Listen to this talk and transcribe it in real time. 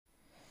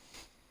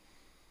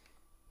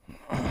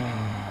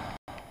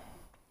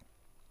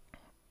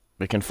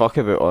We can fuck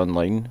about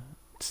online,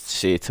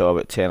 say till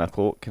about 10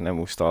 o'clock, and then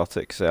we'll start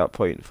it, 'cause at that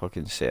point,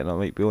 fucking Senna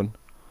might be on.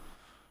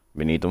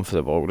 We need them for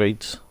the ball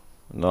rides.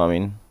 You know what I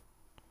mean?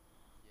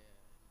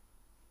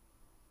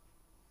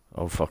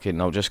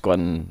 I'll just go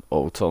and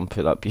alter and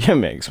put that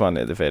BMX one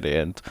at the very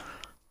end.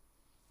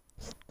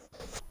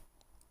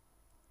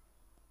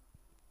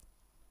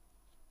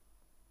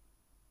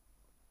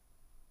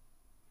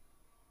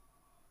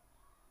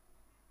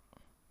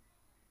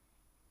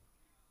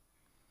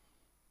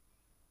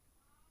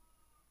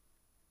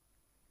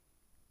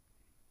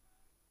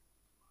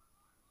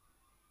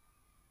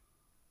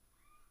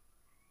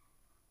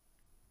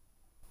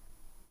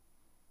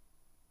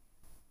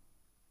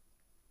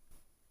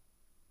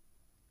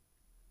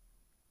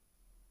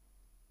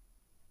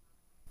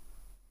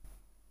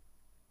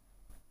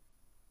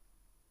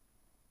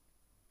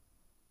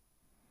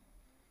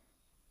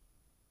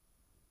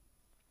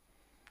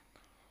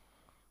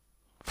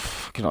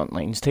 Fucking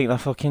online's taking a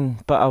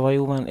fucking bit of a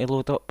while, man, to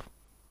load up.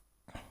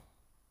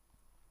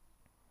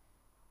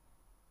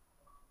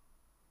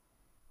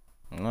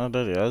 No,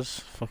 there he is.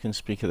 Fucking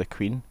speak of the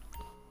Queen.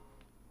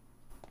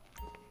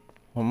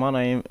 Well, my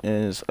name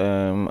is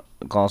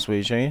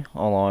Glasgow J.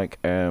 I like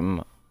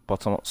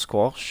butternut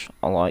squash.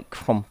 I like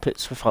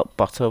crumpets without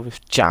butter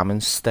with jam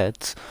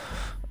instead.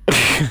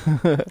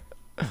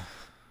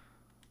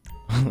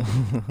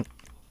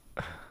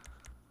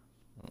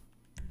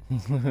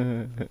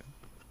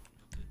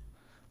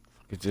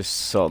 Could just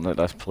sorting out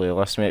this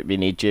playlist, mate. We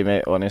need you,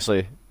 mate.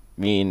 Honestly,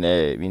 me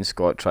and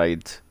Scott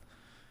tried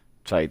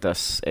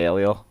this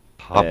earlier.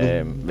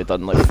 We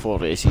done like 4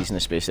 races in the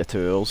space of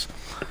 2 hours.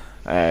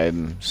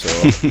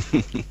 So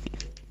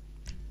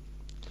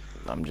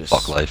I'm just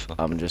Fuck life.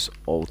 I'm just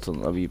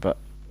altering a wee bit.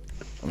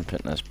 I'm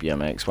putting this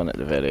BMX one at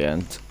the very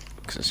end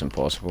because it's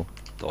impossible.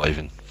 Don't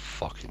even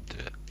fucking do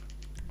it.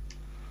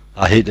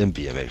 I hate them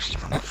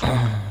BMXs, man.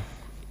 Fuck.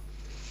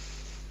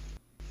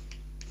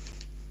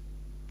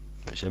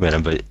 Send me an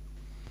invite.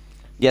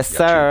 Yes, Yeah,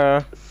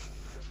 sir.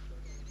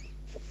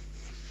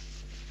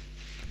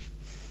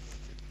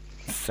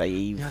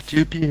 Save. Yeah,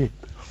 Juby.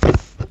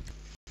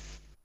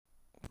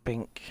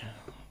 Bink.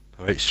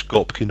 Alright,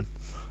 Skopkin.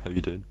 How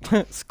you doing?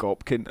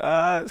 Skopkin.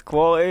 Ah, it's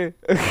quality.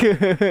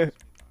 Okay.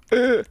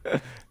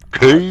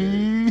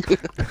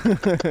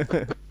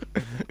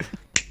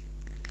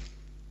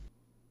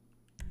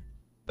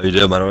 How you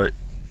doing, man? Alright?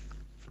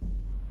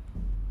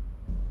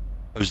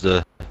 How's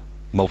the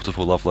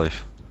multiple love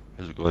life?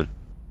 How's it going?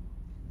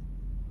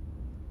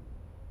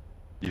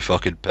 You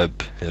fucking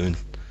pimp, I mean.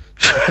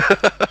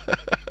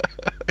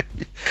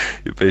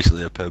 You're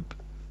basically a pimp.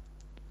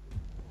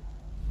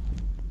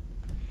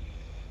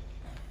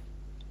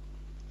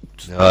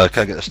 I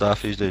can't get the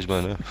staff these days,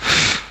 man.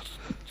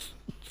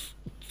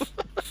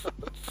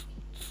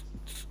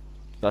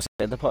 That's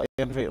the end of the party.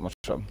 Invite much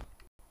from.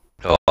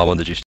 Oh, I'm on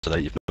the juice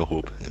tonight, you've no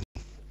hope.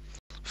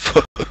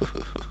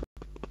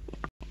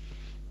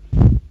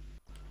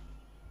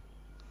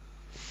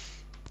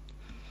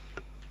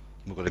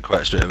 We're gonna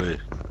quit straight away.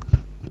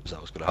 Is that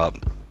what's gonna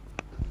happen?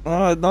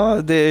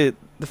 No, the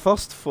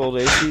first 4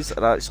 races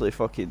are actually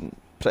fucking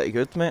pretty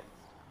good, mate.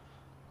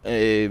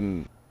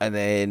 And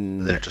then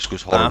Then it just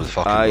goes horrible with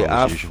fucking wrong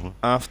as usual.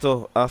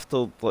 after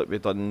like we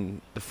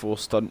done the 4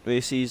 stunt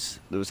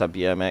races, there was a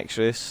BMX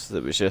race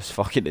that was just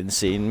fucking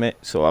insane, mate.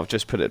 So I've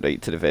just put it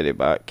right to the very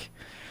back.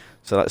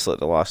 So that's like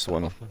the last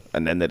one,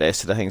 and then the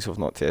rest of the things we've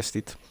not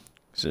tested.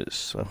 So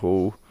it's a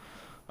whole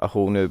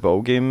new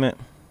ball game, mate.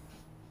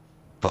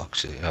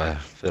 Fuck's sake, aye,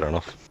 fair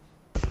enough.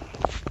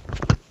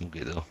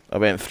 Okay though. I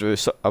went through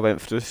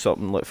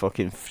something like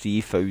fucking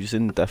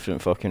 3,000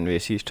 different fucking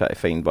races trying to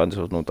find ones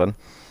I've not done.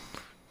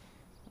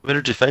 Where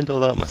did you find all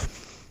that, man?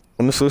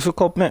 On the social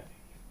club, mate.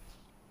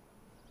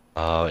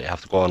 You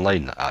have to go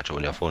online, actually,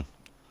 on your phone.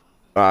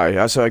 Aye,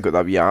 that's how I got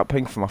that wee app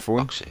thing for my phone.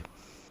 Fuck's sake.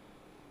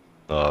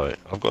 Alright,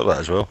 I've got that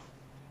as well.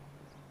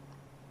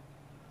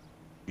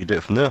 You do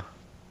it from there?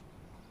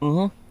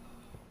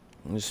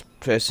 Just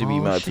press the wee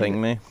Oh, mad shit.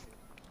 thing, mate.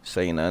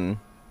 Sign in.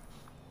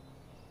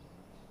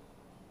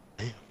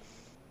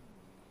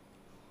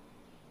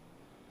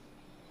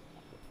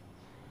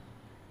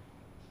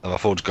 And my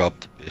phone's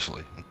grabbed,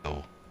 basically,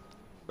 until,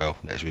 well,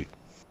 next week.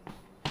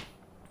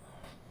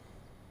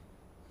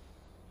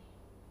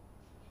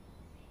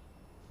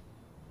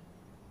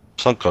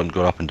 Sun cunt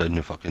going up and down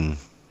your fucking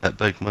hit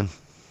bike, man.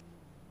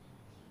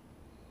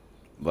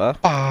 What?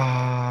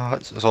 Ah,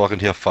 that's all I can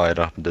hear fired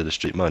up and down the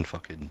street, man.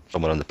 Fucking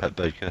someone on the pit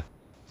bike, yeah.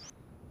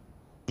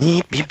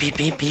 Beep beep beep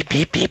beep beep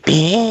beep beep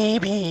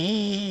beep beep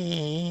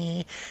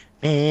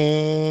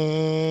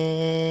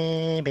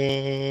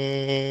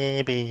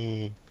beep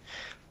beep.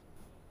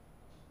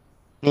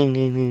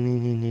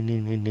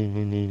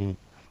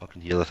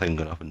 Fucking hear the thing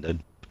going up and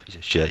down. Piece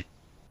of shit.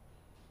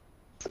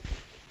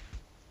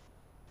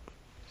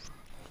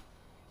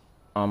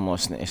 I'm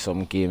listening to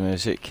some gay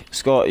music.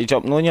 Scott, you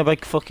jumping on your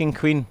big fucking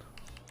Queen?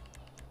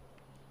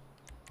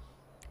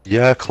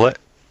 Yeah, clit.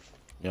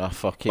 You're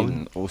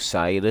fucking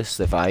Osiris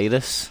the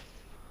virus.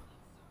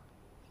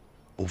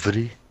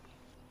 Ovary.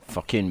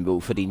 Fucking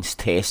Wolverine's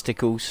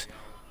testicles.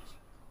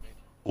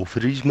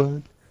 Ovaries,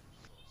 man.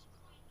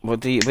 What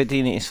do you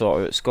need to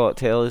sort out, Scott?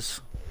 Tell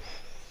us.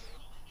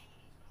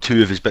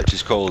 Two of his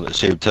bitches calling at the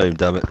same time,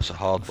 damn it. It's a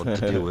hard one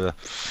to deal with.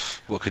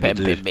 What can you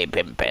do?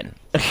 Pin.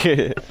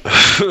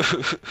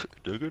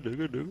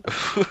 Nugga.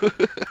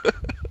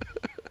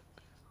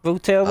 Well,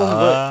 tell them.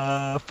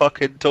 Ah,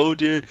 fucking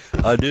told you.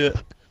 I knew it.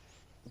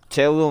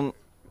 Tell them.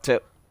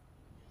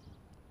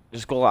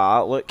 Just go like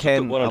that. Look,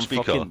 Ken, Put one on I'm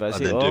speaker fucking and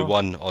busy. then do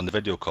one on the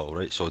video call,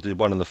 right? So do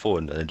one on the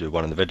phone and then do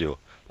one on the video.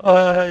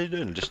 Oh, how you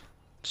doing? Just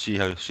see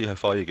how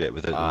far you get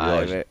with it.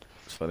 Aye, right.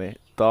 It's funny.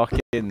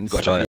 Darkins,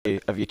 Gotta try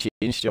have you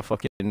changed your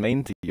fucking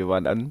mind? Do you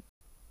want in?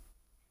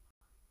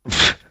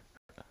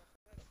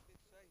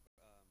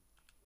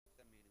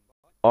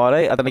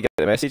 Alright, I didn't get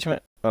the message,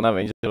 mate. And that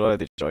means you're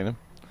already joining.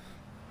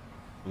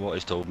 From what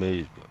he's told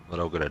me, we're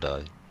all gonna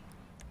die.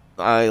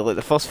 Aye, like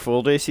the first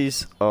 4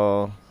 races,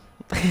 oh.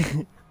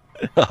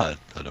 I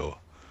don't know.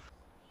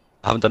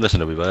 I haven't done this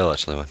in a wee while,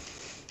 actually,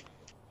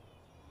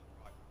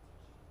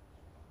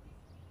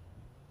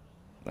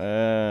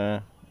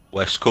 man.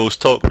 West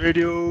Coast Talk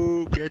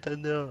Radio, get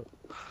in there.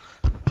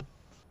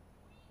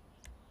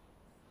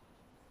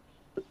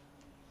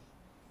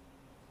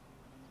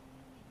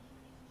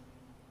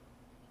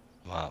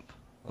 Map.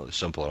 Well, it's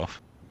simple enough.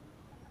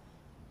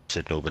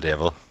 Said nobody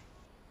ever.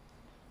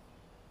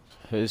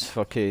 Who's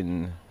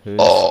Styles'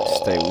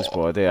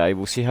 body? Aye,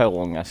 we'll see how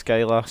long this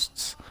guy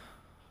lasts.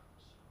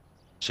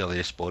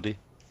 Silliest body.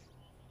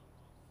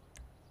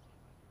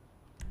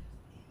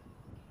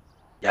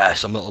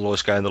 Yes, I'm not the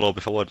lowest guy in the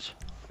lobby for once.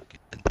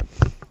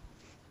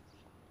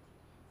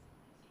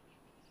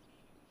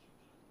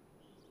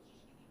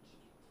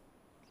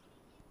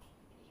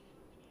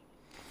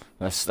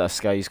 This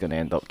guy's gonna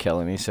end up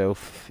killing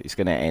himself. He's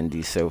gonna end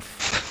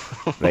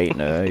himself right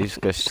now. He's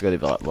just gonna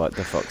be like, what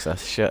the fuck's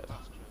this shit?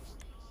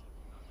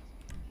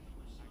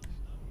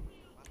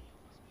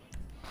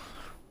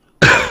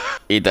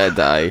 He did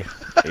die.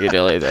 He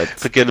really did.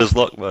 Beginner's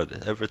luck,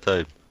 man, every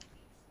time.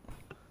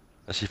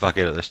 Let's see if I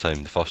get it this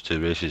time, the first 2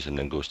 races and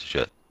then goes to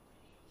shit.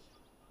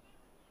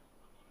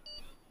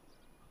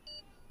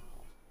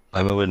 Why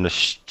am I wearing this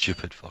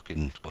stupid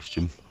fucking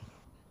costume?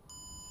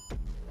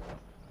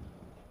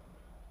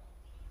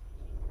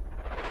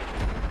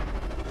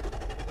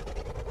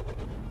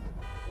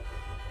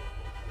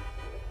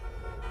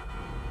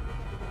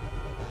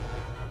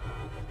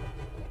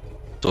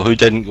 So who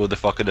didn't go the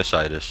fucking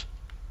Osiris?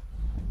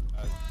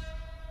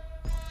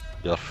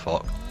 You're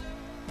fucked.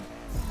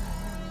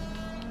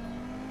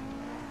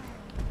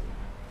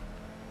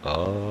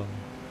 Oh.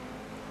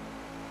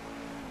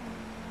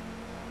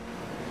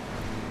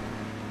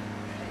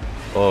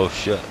 Oh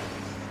shit.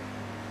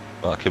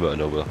 That came out of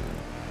nowhere.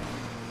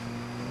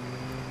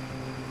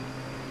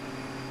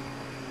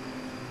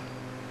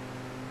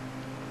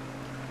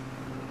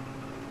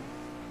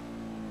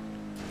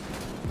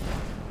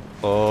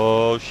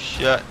 Oh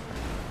shit.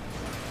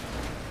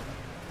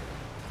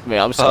 Mate,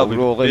 I'm still we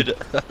rolling. made it.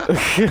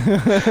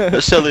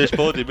 The silliest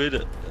body made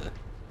it.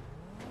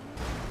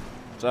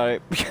 Sorry.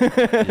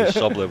 You're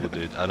sub-level,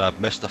 dude, and I've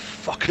missed the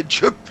fucking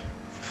tube.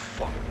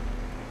 Fuck.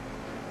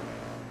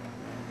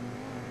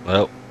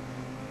 Well,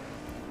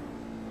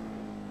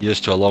 here's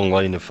to a long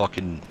line of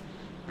fucking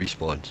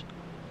respawns.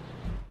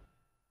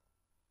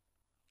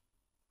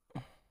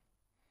 You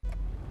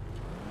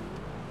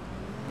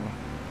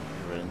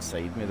were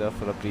inside me there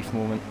for a brief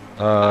moment.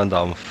 And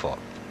I'm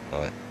fucked.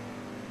 Right.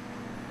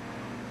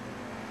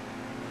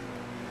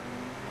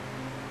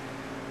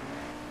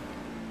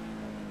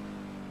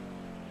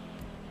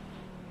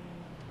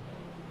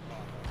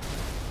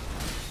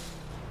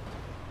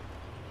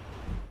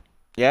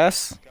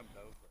 Yes?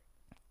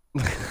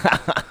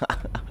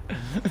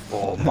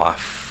 Oh my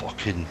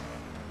fucking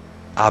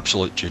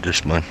absolute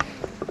Judas, man.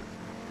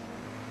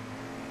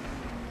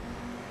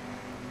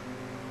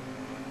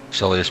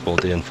 Silliest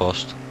body in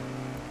first.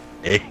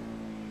 Eh?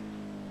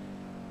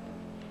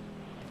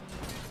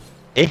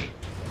 Eh?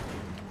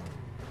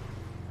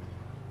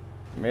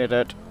 Made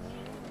it.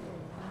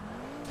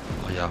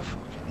 Oh yeah,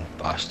 fucking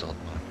bastard,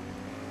 man.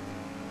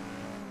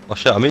 Oh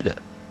shit, I made it.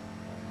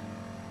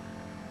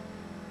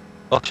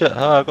 Oh shit,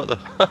 I got the...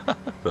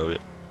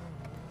 Brilliant.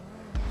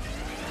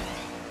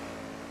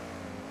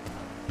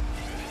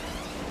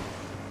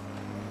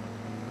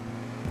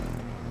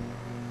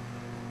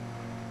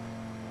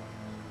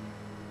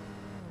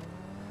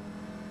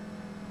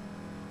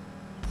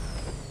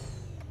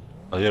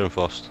 Oh, you're in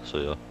first, so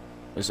yeah.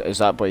 Is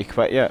that boy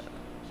quit yet?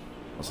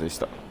 Or is he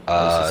still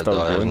No,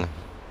 going? isn't he?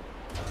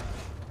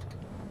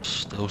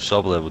 Still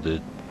sub-level,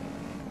 dude.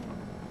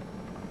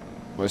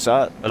 Was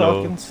that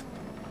Hello. Dawkins?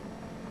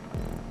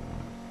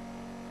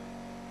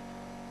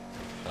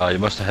 Ah, you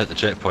must have hit the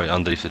checkpoint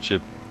underneath the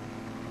tube.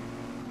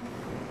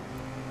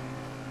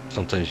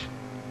 Sometimes.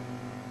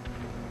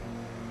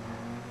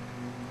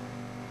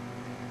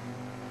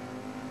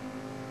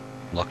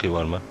 Lucky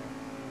one, man.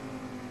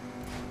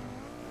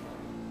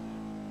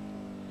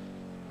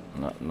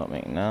 Not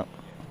making that.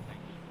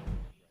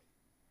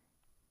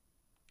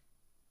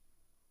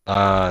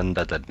 And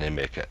I didn't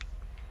make it.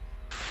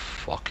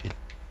 Fucking.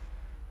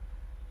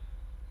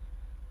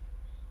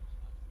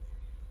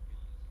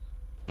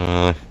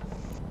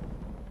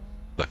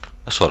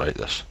 That's alright,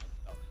 this.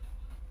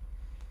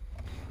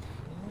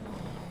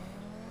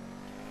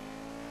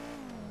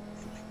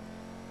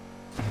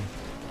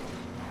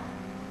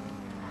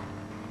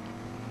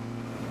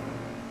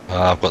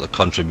 Ah, I've got the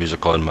country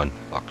music on, man.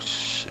 Fuck's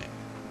sake.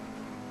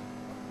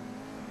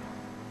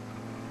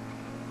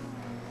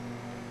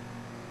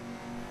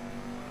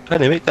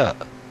 Can you make that?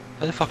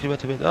 How the fuck are you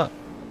meant to make that?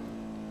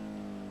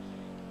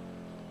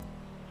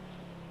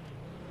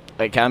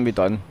 It can be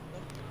done.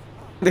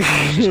 This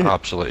is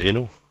absolute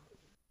anal.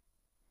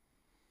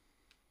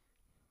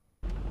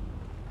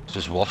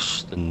 This is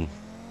worse than...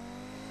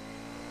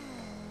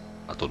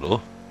 I don't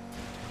know.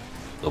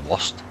 The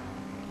worst.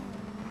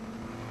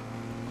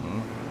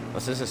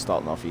 This is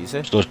starting off easy.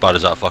 It's not as bad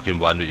as that fucking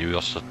one that you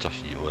were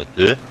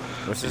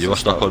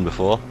stuck on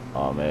before.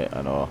 Oh mate,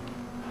 I know.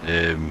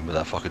 With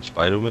that fucking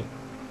spiral, mate.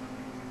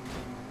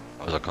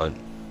 That was a cunt.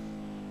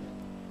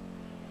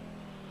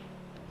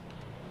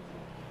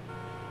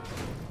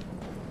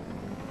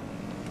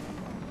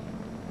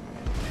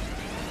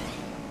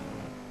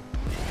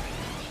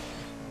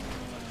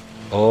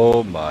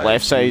 Oh my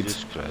Left side.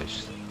 Jesus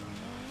Christ.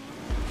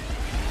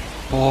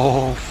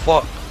 Oh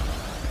fuck.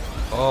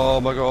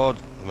 Oh my god.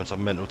 I'm in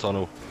some mental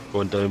tunnel.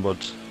 Going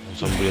downwards. In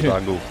some weird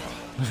angle.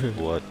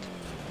 What?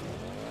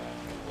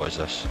 What is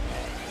this?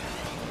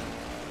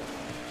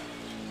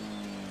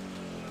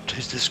 What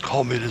is this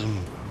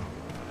communism?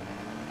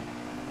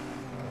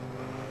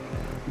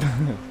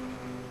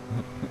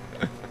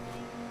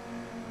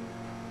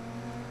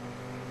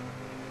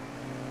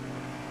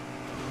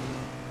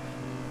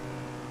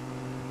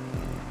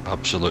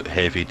 Absolute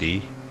heavy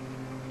D.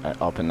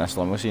 Up in this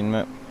limousine,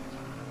 mate.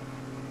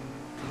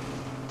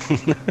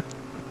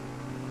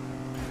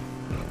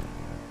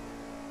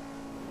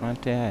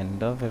 At the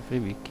end of every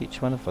week,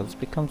 each one of us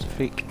becomes a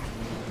freak.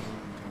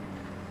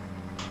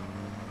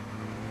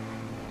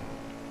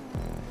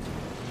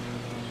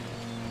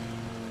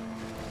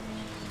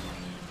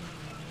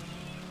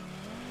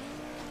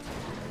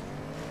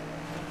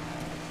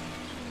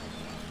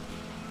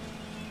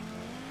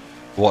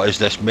 What is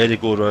this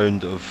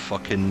merry-go-round of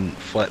fucking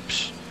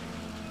flips?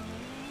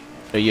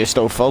 Are you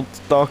still filled,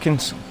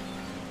 Dawkins?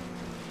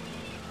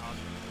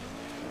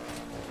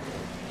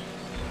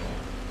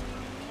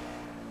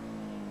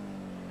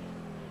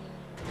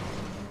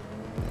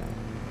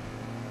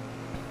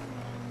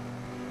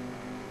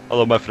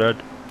 Hello, my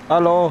friend.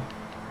 Hello.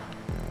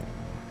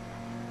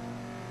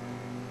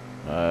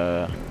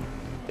 Are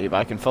you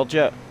back in filled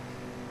yet?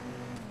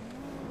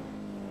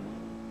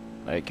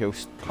 Right, cool.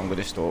 I'm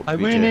gonna stop. I'm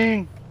BJ,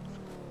 winning!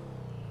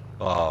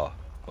 Ah,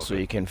 so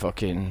you can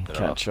fucking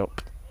catch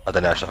up. I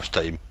didn't actually have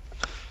time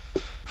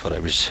for I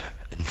was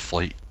in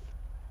flight.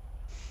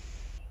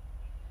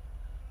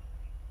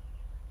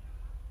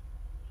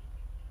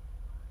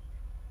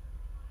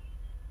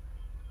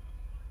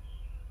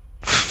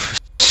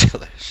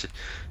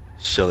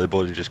 silly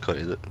body just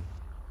cutted it.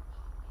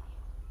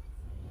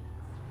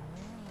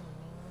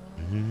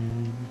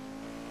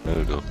 There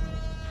we go.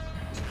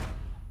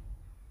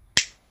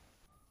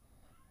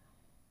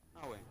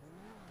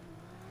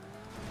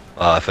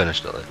 Ah, I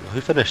finished it.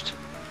 Who finished?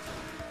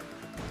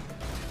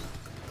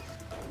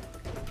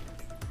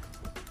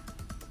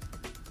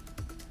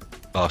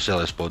 Oh,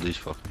 Sally's body's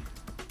fucking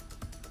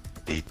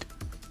dead.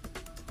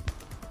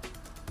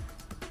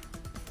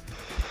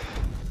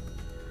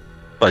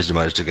 Why did you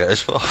manage to get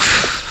this far?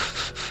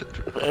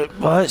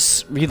 Well,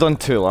 we done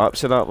 2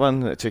 laps of that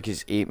one. It took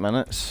us 8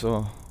 minutes,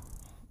 so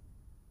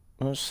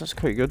that's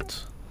quite good.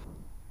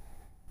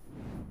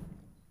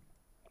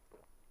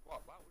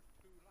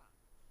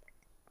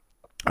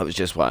 That was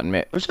just one,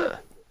 mate. Was it?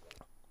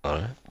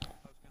 Alright.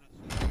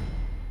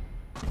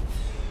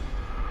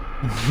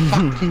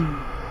 Fuck you.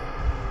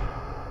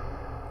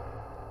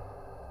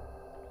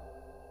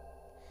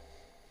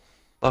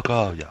 Fuck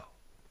off, yo.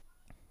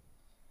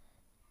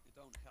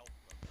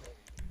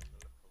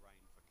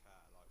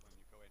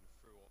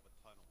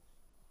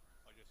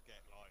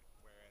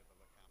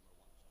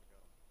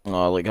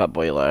 Oh, like that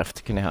boy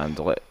left. Can he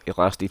handle it? He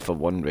lasted for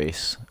 1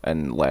 race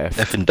and left.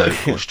 If in doubt,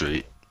 go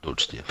straight. Don't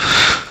steer.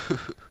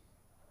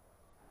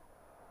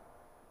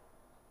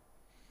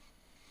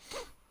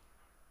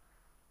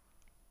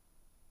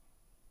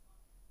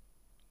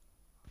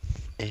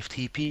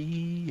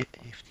 FTP.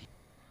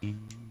 FTP.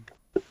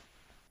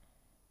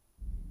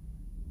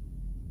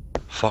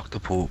 Fuck the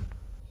Pope.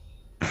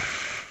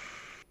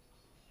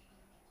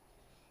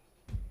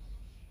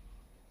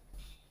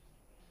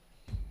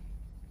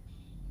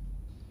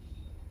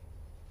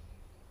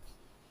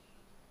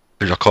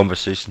 There's your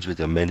conversations with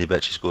your many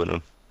bitches going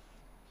on.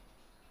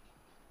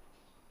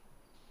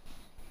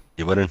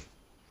 You winning?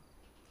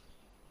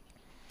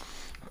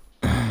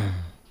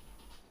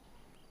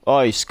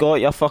 Oi,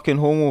 Scott, you fucking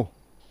homo.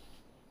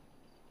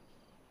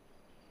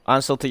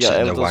 Answer to your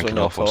Sitting there elders when wanking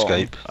you're off on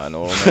talking. Skype. I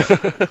know,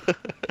 mate.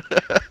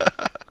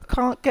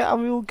 Can't get a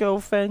real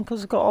girlfriend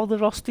because I've got all the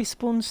rusty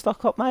spoons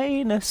stuck up my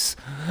anus.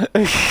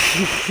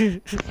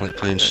 Like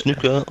playing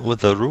snooker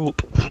with a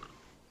rope.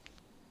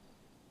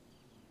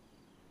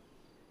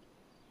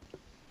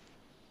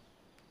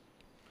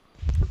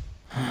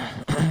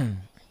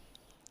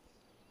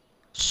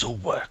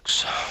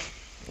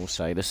 Osiris.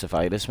 Osiris,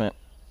 Osiris, mate.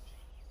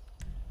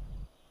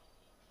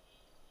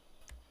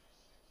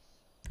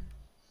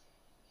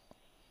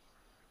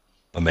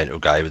 A mental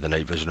guy with the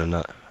night vision and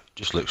that.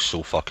 Just looks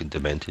so fucking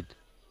demented.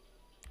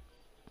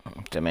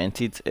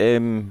 Demented.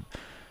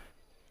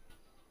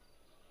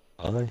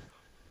 Aye.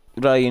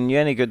 Ryan, you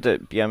any good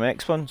at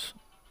BMX ones?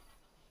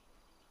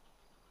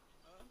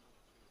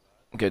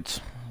 Good.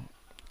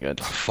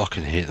 Good. I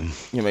fucking hate them.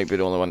 You might be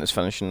the only one that's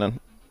finishing then,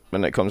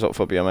 when it comes up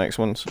for BMX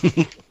ones.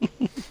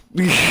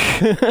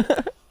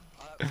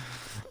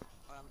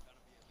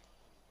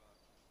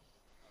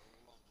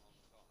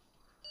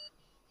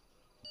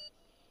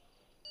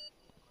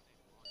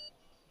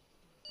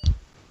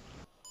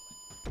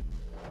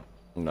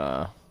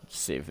 Nah,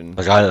 saving.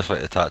 The guy that's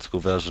like the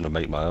tactical version of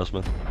Mike Myers,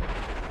 man.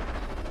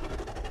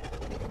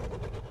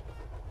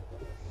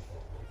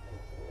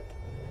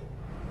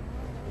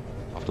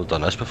 I've not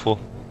done this before.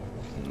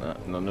 Nah,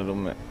 none of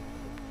them, mate.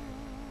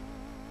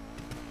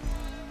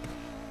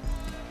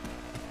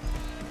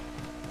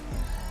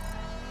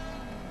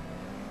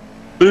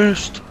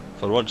 Boost!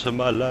 For once in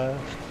my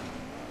life.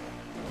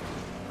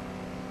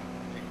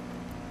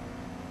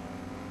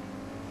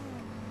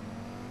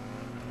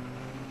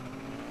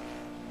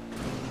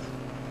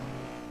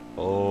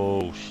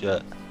 Oh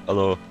shit.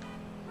 Hello.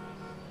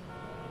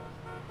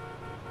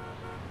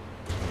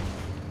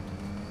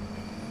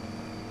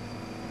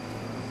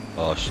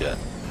 Oh shit.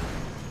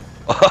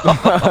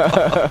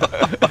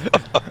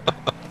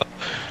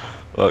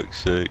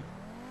 Fuck's sake.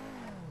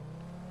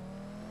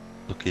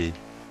 Okay.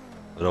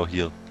 We're all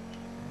here.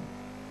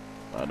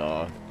 I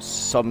know.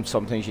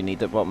 Sometimes you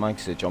need it, but man,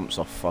 'cause the jumps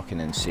are fucking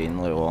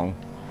insanely long.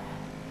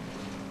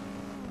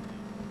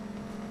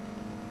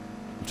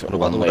 It's What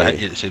about the one that hit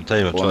you at the same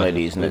time? only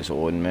reason it's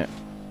on, mate.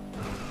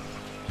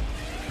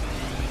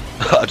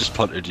 I just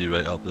punted you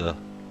right up there.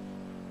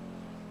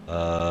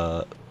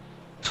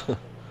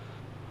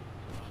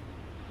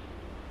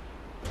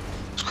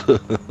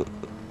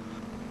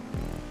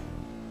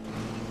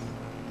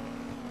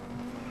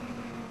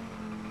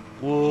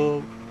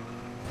 Whoa.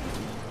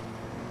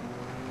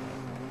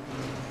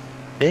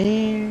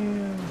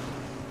 Damn.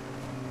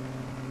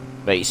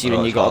 Right, see Oh, when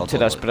you it's got hard, up to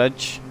this but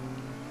bridge?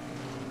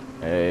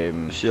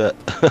 Shit.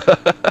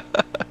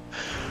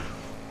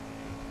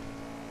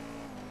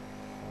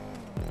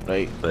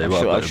 Right, Right, I'll, what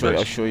show, about I'll, the show, I'll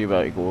bridge? show you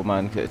where to go,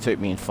 man. 'Cause it took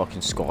me and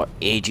fucking Scott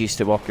ages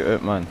to work it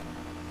out, man.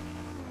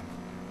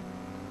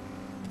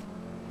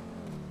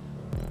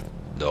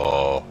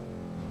 No.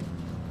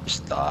 What's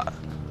that?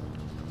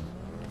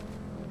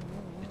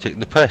 You taking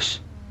the piss?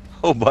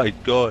 Oh my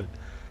god.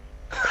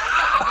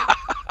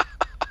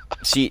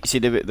 See,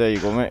 there you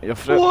go, mate. You're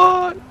through.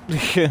 What?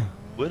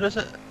 Where is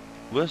it?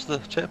 Where's the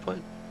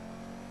checkpoint?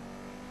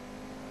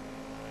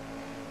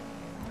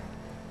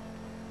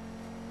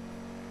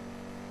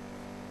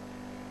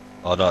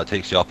 Oh no, it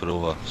takes you up and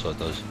over, so it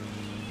does.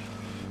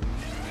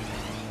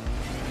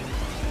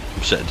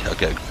 I'm sitting here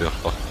getting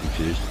fucking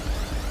confused.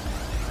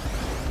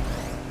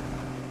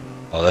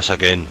 Oh, this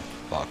again.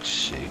 Fuck's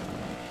sake.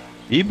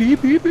 Beep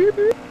beep beep beep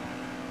beep.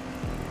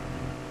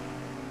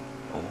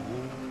 Oh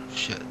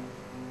shit.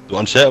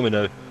 Don't unsettle me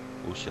now.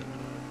 Oh shit.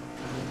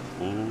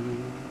 Oh.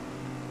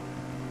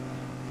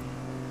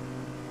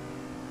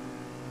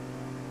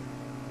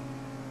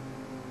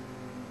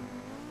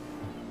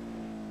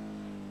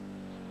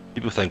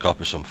 People think up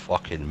is some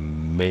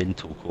fucking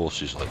mental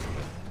courses like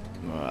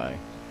that. Aye.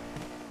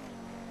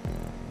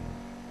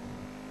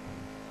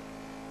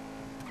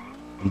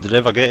 And did they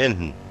ever get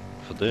anything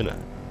for doing it?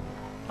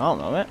 I don't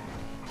know, mate.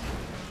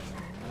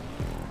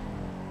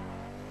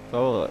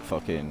 Probably like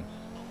fucking.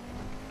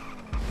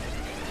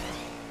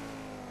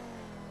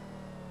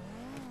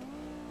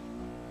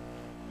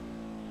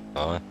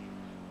 Aye.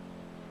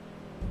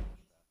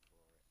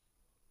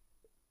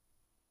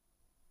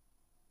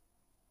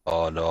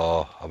 Oh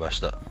no, I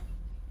missed it.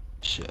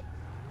 Shit.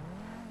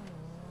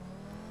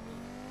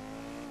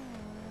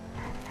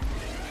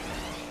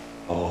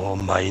 Oh,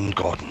 mine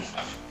Gordon.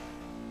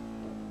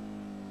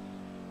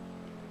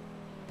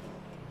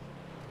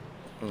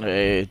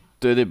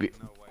 Do the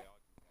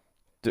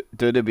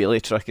do the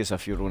wheelie trick as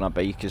if you're on a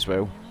bike as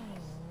well.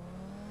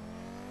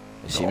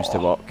 It seems to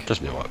work.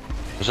 Doesn't work.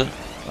 Is it?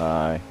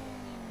 Aye.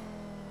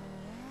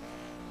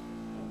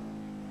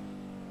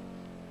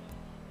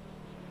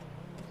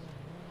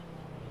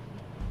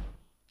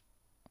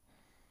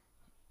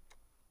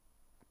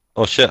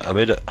 Oh shit, I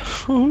made it.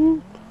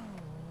 I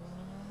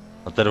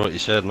did what you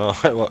said, no,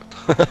 it worked.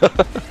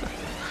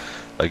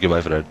 Thank you, my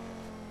friend.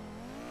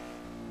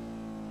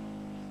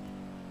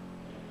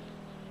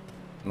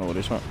 No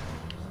worries, mate.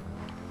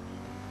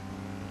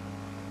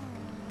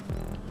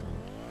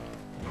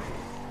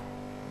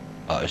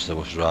 That is the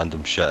most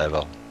random shit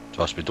ever.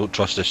 Trust me, don't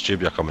trust this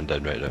tube you're coming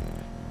down right now.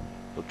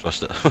 Don't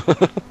trust it.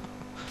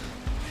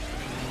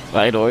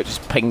 I know, it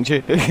just pinged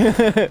you.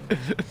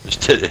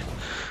 Just did it.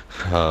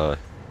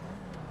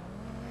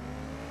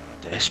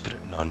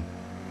 Desperate nun.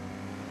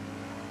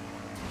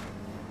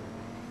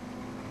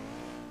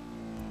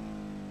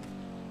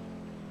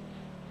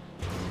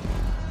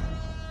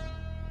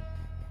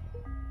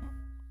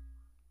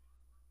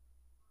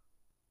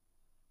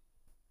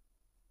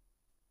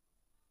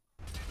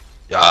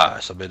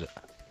 Yes, I made it.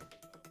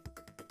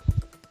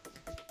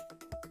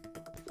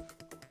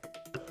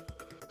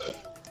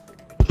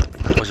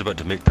 I was about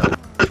to make that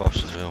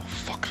first as well.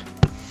 Fuck.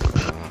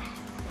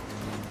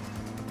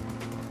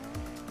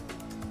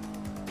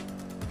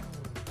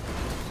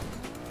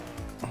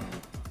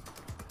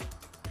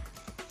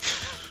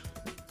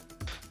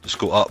 Just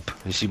go up.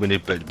 You see when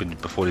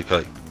before you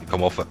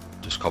come off it,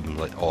 just come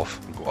like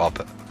off and go up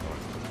it.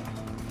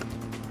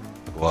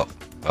 Go up.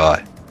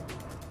 Aye.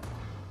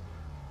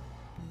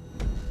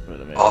 Wait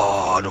a minute.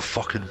 Oh no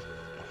fucking.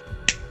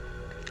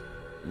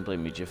 Don't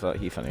blame me for that.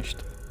 He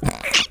finished.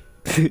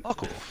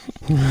 Fuck off.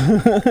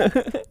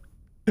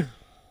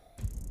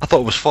 I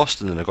thought it was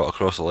first and then I got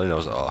across the line. I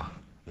was like, oh,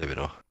 maybe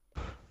not.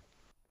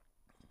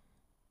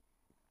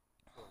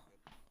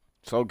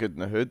 It's all good in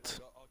the hood.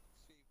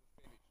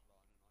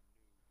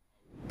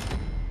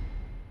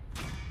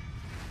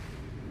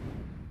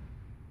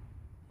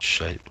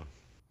 Shite, man.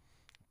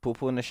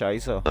 Popo and the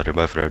Shizer. Sorry,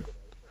 my friend.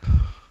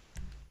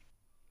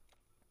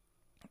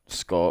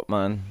 Scott,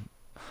 man.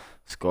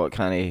 Scott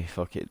can't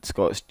fucking.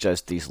 Scott's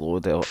just his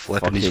load out.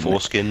 Flipping his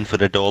foreskin for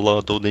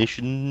 $1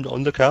 donation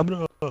on the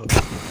camera.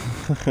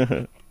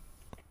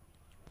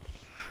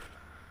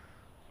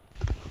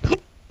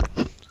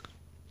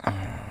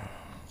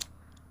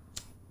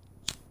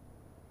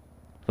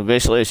 So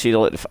basically, see,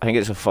 like, I think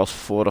it's the first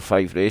 4 or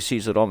 5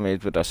 races are all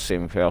made with this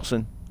same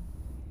person.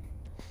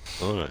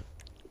 Alright.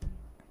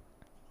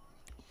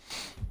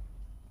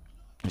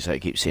 It's like I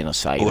keep saying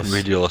Osiris. On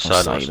Radio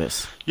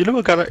Osiris. You know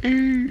what kind of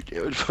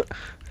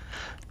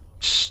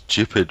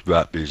stupid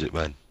rap music,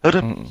 man. Oh,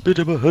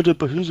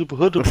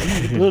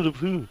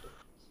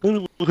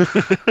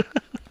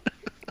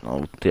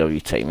 the wee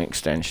time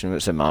extension.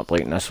 What's the map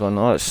like in this one?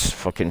 Oh, it's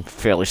fucking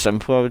fairly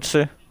simple, I would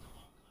say.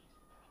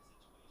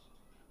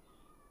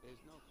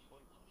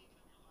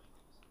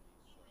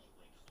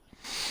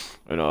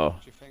 I know.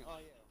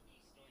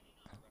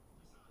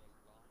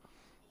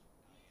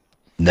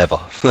 Never.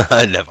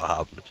 It never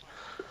happened.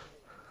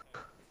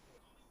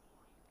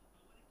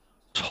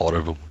 It's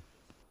horrible.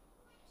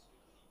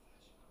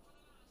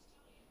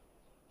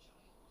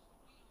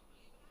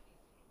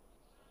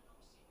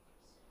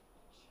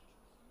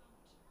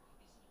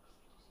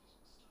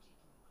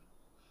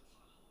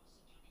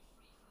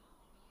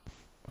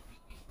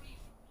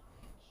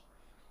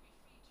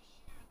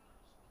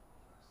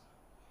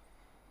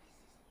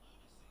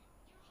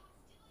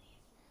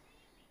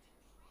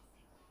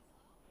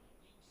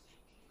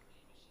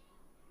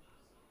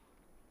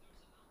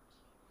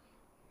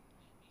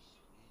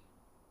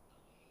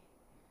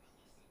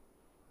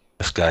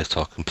 This guy's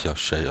talking pure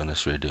shit on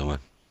this radio, man.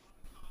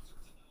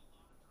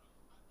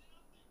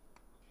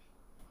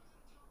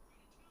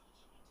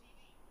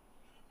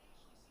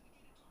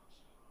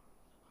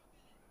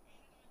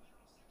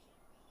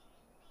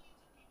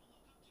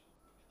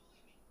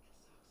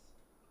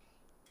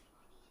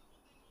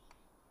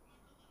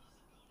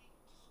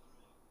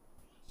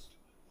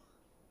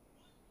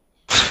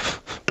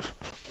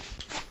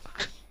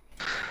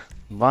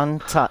 One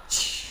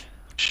touch.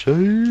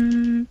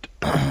 Shit.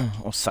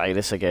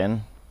 Osiris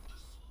again.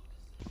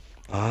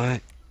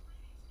 Aye.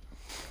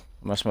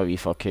 That's my wee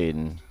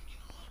fucking.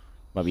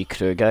 My wee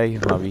crew guy.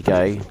 My wee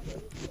guy.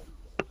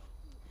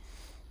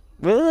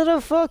 What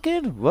the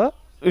fucking. What?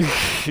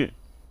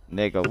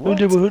 Nigga, what?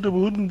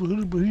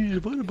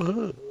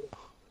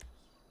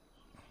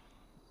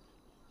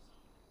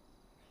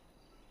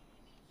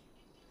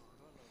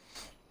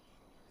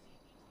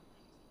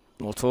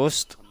 No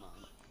toast?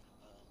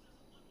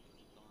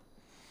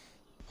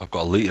 I've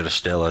got a litre of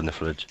Stella in the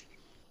fridge.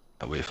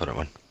 I'll wait for it,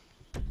 man.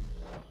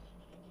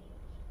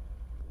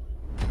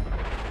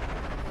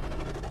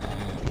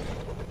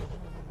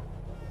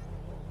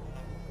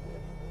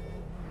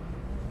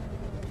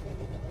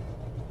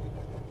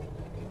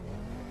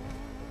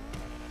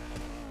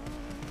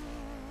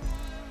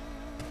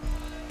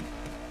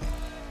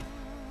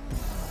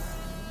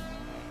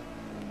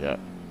 Yeah.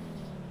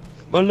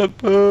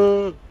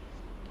 Malakpa!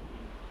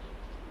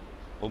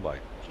 Oh my,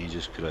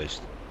 Jesus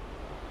Christ.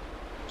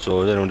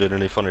 So they don't do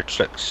any funny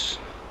tricks.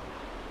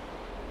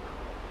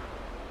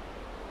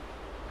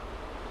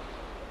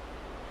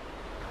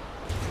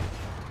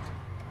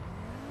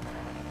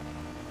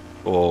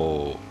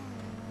 Oh.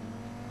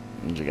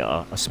 And you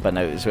got a spin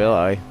out as well,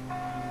 aye?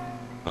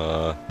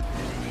 Oh!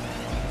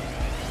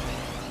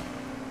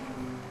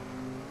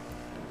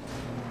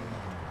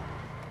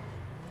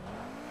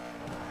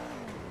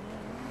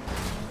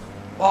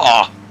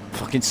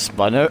 Fucking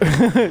spun out.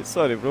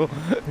 Sorry, bro.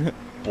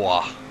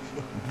 Blah.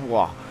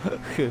 Wow.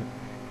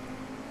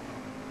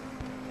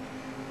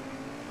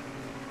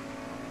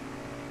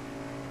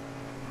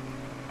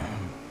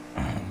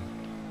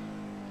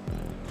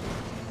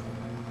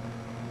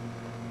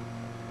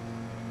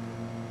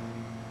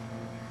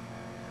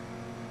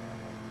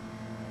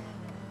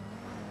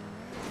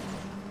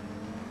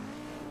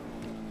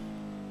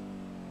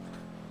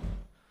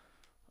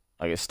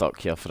 I get stuck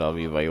here for a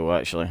wee while,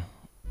 actually.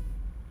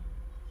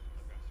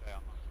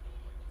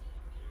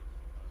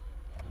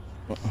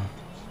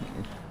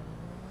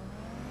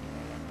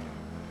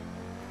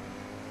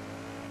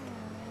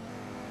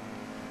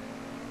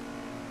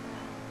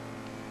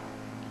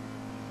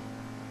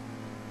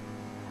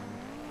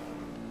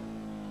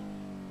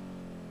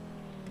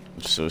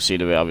 So see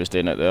the way I was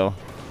doing it there?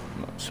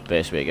 That's the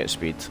best way to get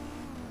speed.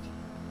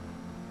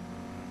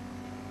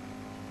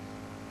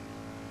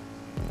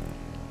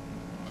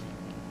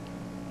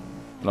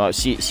 No,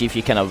 see if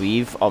you kind of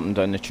weave up and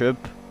down the tube.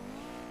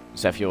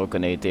 As if you were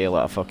going to do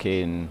like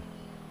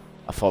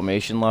a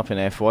formation lap in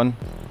F1.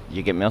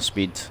 You get more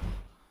speed.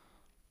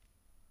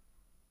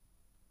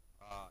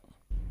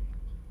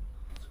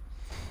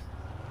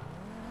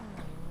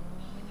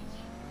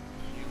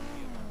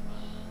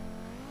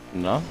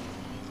 No?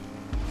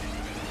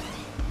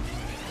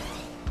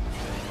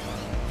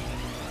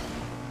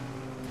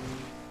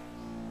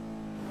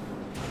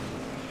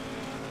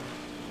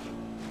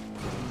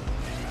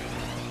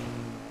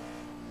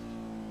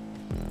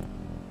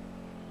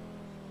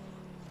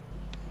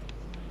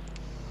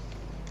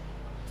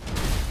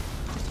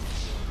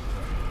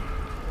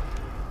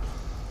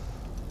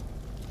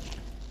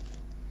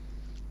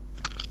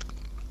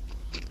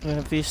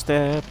 Every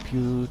step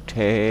you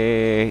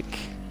take,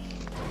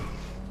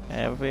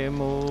 every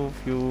move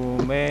you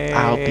make,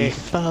 I'll be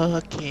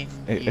fucking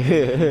you.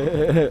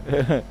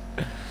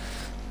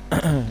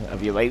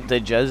 Have you wiped the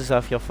jizz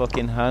off your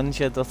fucking hands,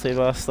 you dirty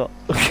bastard?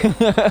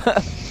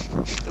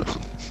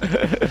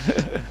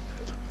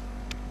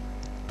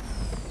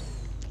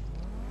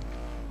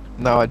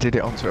 No, I did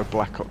it onto a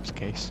Black Ops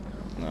case.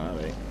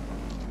 Alright.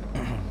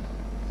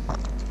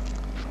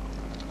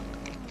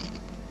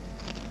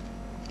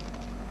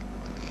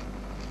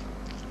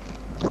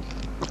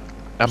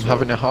 I'm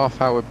having a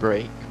half-hour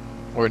break,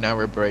 or an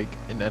hour break,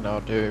 and then I'll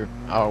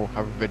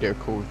have a video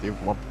call with the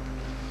other one.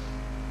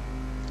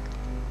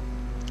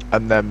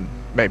 And then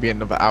maybe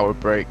another hour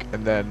break,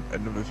 and then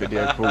another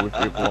video call with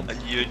the other one.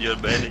 You and your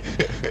many.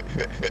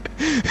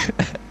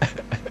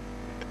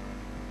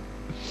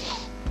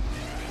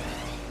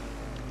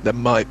 There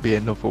might be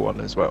another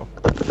one as well,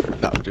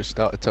 that I've just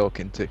started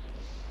talking to.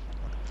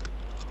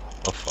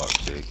 Oh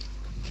fuck's sake.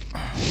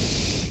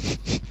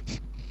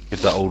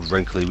 Give that old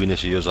wrinkly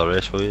weenus of yours a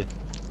rest for you.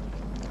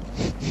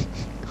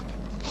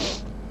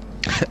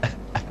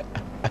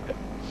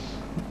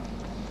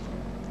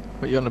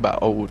 What are you on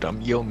about old? I'm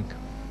young.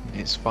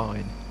 It's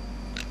fine.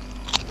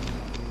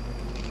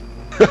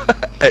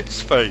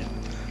 It's fine.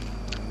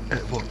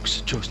 It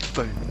works just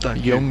fine.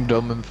 Thank you. Young,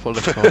 dumb and full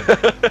of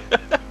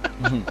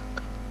fun.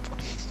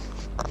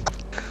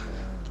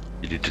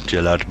 You need to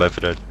chill out, my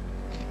friend.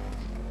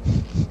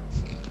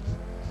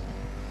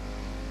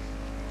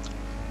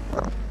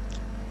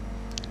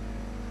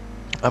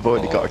 I've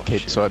already got a Oh,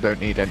 kid, shit. so I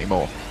don't need any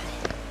more.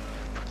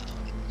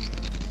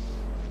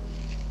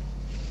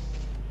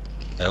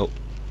 Well,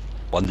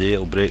 one day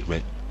it'll break,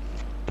 mate.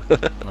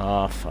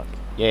 Oh fuck.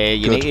 Yeah,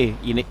 you Good.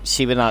 need to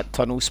see when that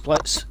tunnel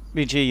splits,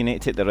 BG, you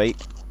need to take the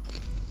right.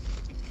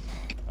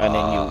 And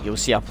then you'll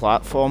see a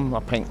platform,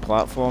 a pink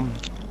platform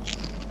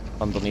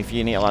underneath you,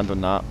 you need to land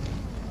on that.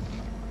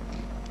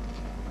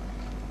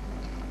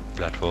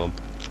 Platform.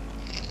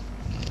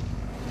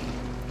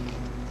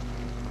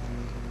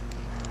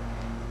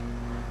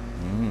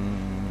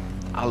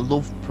 I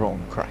love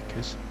prawn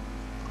crackers.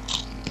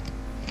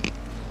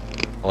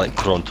 I like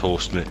prawn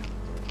toast, mate.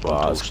 Prawn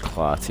Wow, that's toast.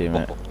 clarty,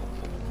 mate.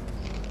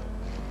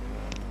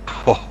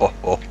 Ho ho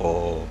ho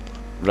ho.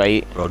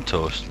 Right, Prawn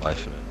toast, my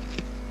friend.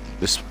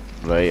 this,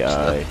 right,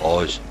 aye.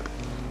 Oz.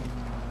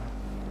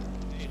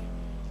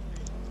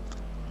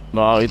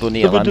 No, you don't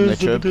need to land in the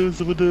tube.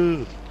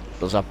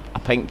 There's a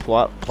pink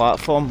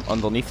platform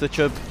underneath the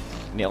tube,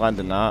 you need to land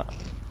in that.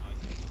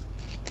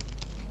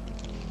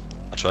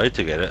 I tried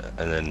to get it,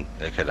 and then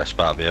it kind of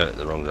spat me out in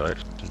the wrong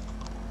direction.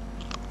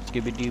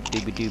 Skibby doop,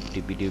 dibby doop,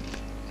 dibby doop.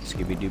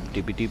 Skibby doop,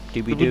 dibby doop,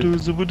 dibby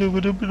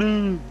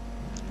doop.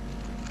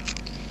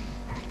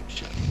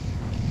 Shit.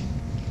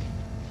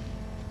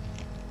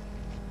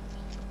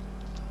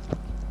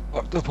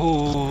 Fuck the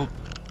pole.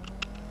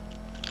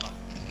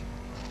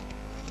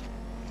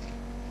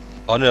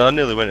 Oh no, I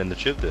nearly went in the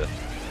tube there.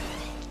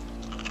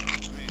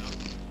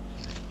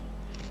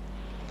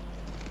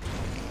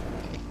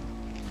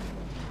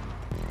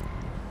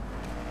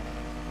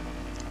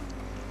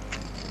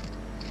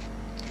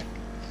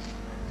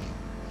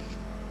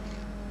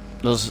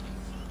 There's,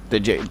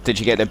 did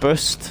you get the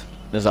boost?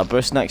 There's a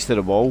boost next to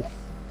the wall.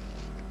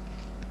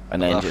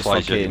 And then That just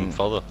flies you even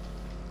fucking further.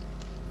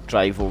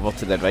 drive over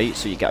to the right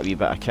so you get a wee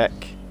bit of kick.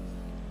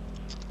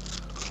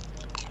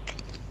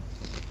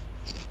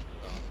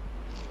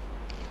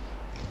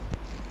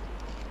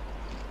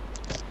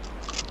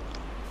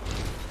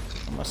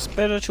 I'm a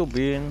spiritual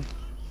being.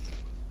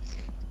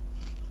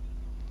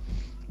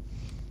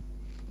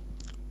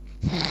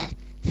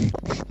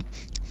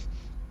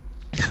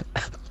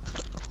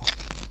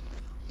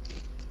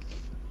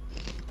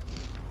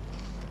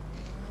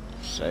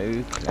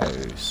 So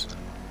close.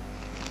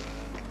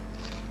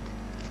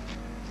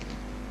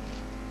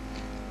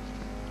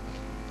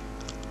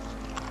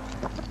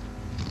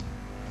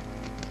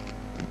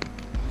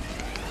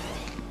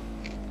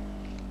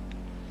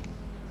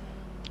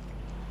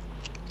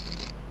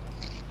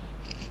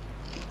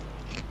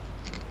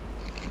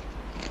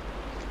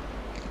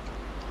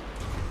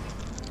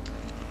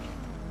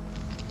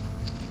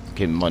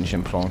 fucking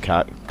munching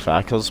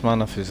crackers,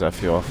 man, as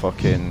if you're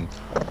fucking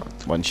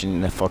munching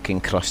the fucking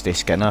crusty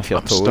skin off your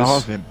I'm toes.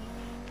 starving.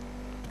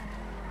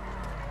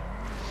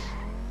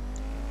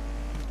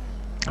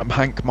 I'm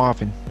Hank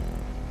Marvin.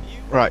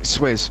 Right,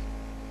 Swizz.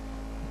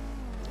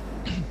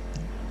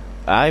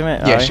 Aye,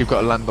 mate. Yes, aye. you've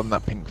got to land on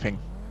that pink thing.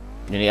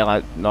 You need to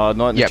land. No,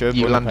 not in the Yep, tube.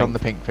 you on land the on the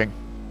pink thing.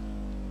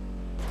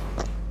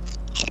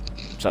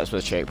 So that's where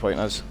the checkpoint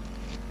is.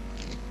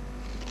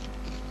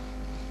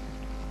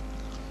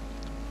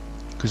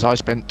 Because I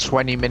spent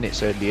 20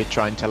 minutes earlier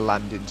trying to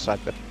land inside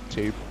the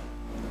tube.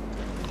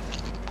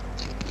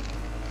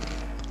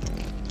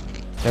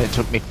 Then it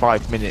took me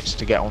 5 minutes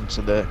to get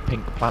onto the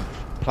pink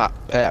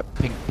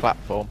pink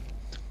platform,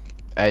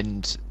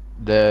 and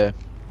the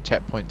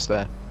checkpoint's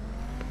there.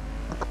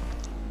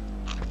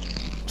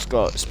 Just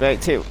got to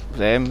spectate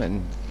them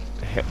and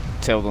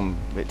tell them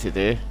what to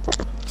do.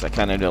 Because I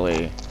can't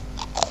really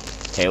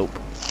help.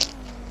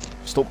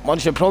 Stop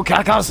munching prawn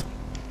crackers!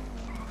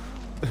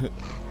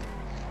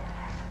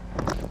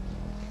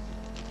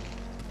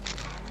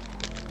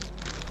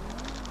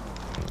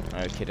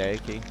 Okie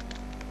dokie.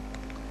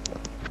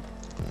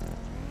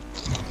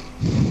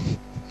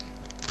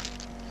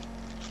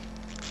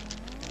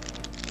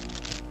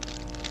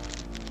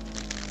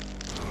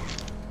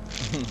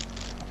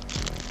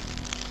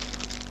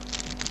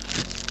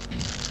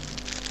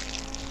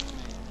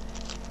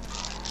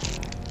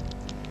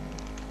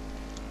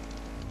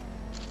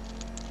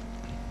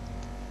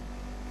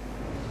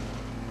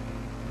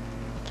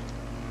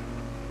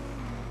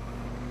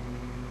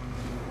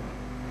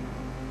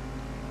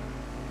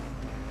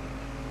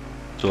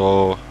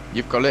 So,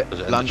 You've got it. is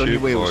it in Land the on your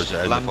tube or wheels. is it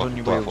in the Land on fucking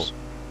your platform? wheels.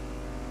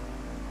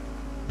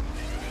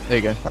 There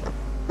you go.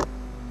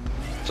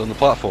 It's on the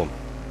platform.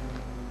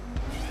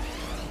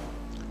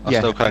 I yeah,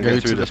 still can't go get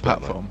to through the this bit, man.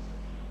 platform.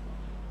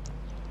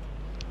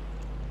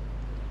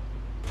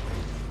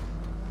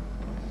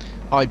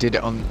 I did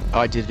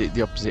it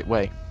the opposite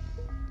way.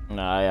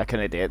 Nah, I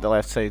couldn't do it the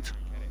left side.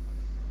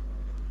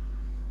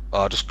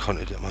 Oh, I just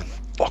cunted it, man.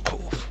 Fuck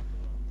off.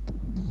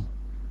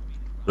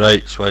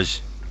 Right,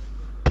 Swizz.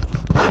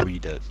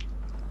 Read it.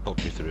 Talk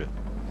me through it.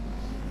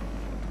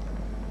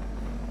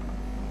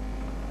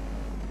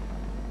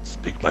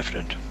 Speak, my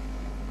friend.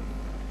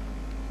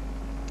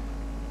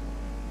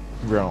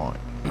 Right.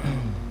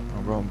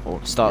 I'll go on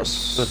board. Start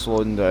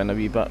slowing down a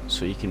wee bit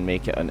so you can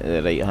make it into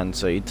the right hand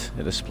side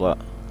of the split.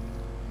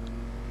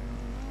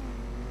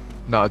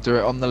 No, do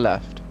it on the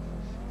left.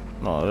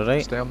 No,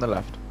 alright. Stay on the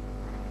left.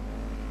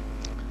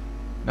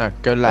 No,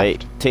 go left.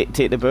 Right, take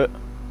the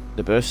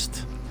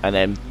boost, and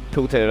then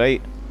pull to the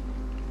right.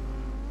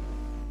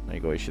 There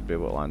you go, you should be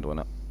able to land on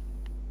it.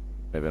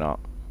 Maybe not.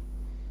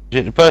 You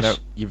ain't the best. No,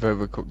 you've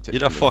overcooked it.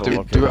 You're a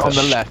fucking. Do it on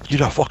the left.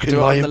 You're a fucking Do it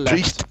on lying the left.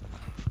 priest.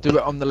 Do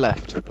it on the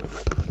left.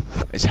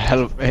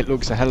 It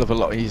looks a hell of a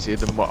lot easier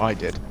than what I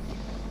did.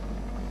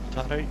 Is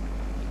that right?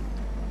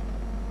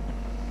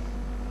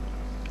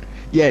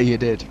 Yeah, you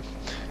did.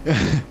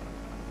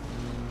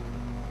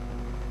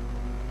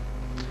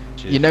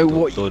 You know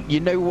what? You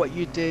know what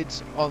you did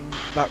on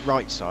that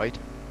right side.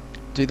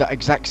 Do that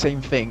exact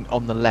same thing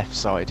on the left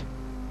side,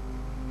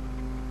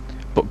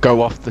 but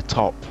go off the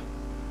top.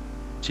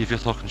 See if you're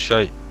talking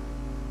shite.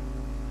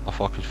 I'll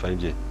fucking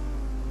find you.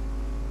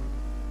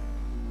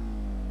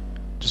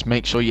 Just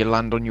make sure you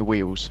land on your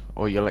wheels,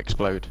 or you'll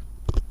explode.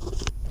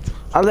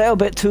 A little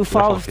bit too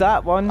far with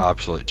that one.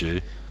 Absolute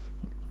Jew.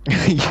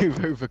 You've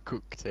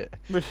overcooked it.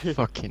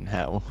 Fucking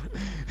hell.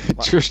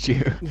 Trust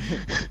you.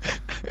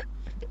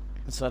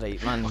 It's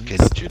alright, man. Fucking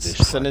Judas.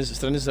 As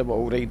soon as the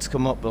wall rides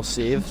come up, they're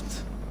saved.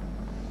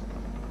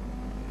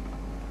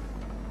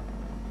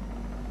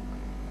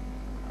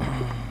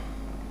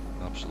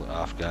 Absolute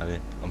Afghani.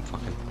 I'm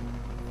fucking.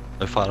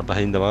 How far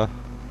behind am I?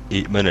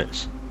 8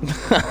 minutes.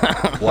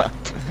 What?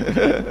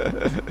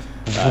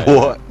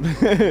 What?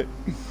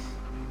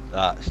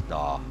 That's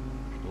nah.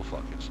 Go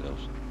fuck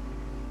yourselves.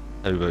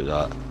 How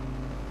about that?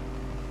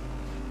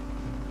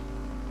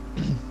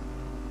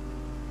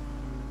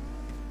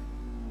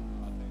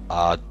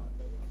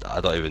 I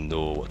don't even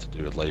know what to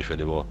do with life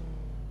anymore.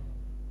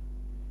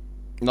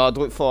 No,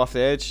 don't fall off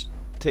the edge.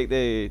 Take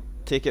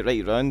it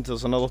right round.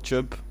 There's another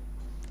tube.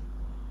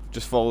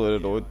 Just follow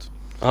the road.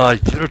 Aye,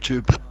 your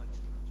tube.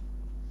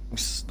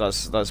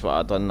 That's what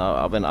I done.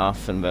 I went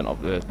off and went up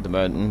the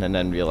mountain and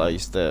then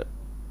realised that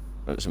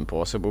it was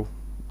impossible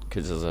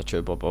because there's a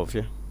tube above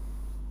you.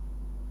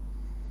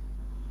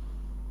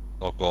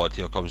 Oh god,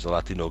 here comes the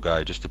Latino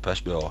guy just to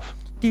piss me off.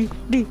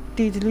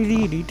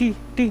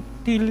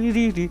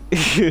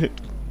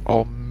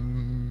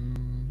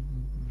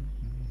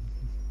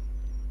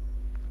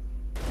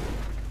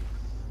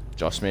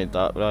 Just made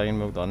that, Ryan.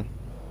 Well done.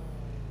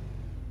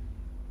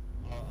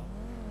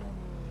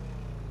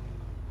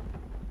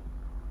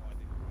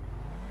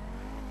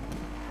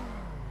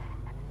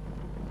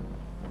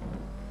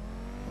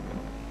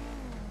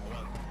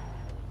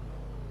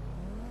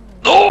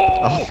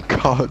 Oh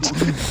god.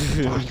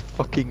 I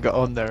fucking got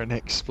on there and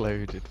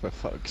exploded, for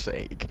fuck's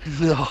sake.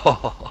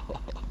 No.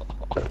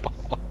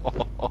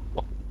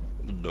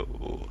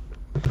 No.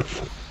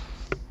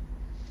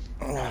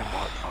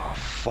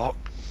 fuck?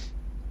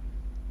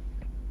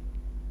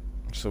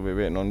 So we're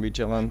waiting on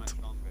Vigilant.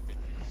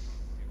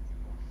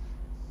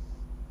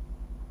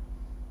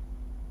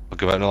 I'll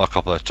give it another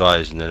couple of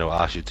tries and then I'll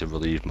ask you to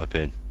relieve my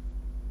pain.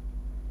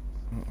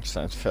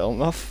 Sounds fair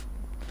enough.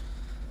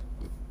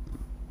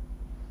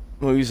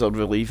 We are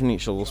relieving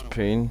each other's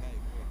pain.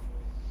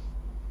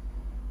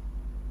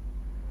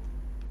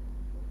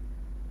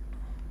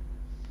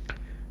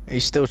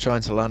 He's still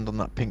trying to land on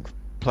that pink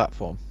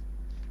platform.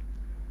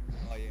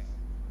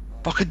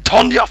 Fucking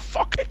turn, you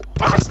fucking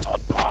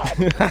bastard!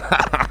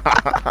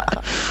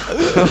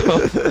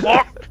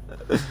 Fuck!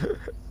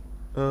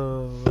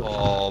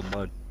 Oh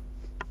man.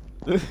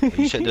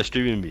 You sitting there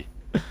streaming me?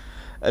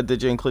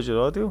 Did you include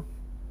your audio?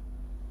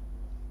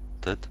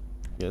 Did?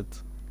 Good.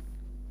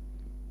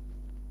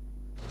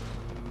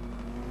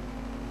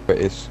 It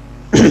is.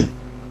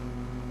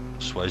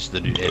 Swizz the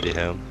new Eddie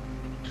Hearn.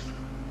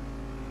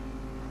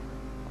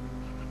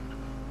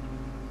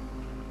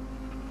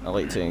 I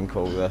like to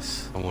call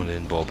this I'm on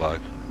in ball bag.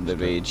 the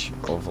rage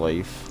of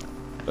life.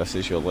 This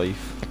is your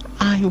life.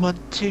 I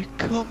want to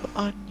come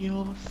on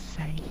your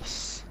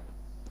face.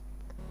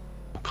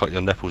 Cut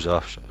your nipples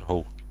off,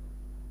 hole.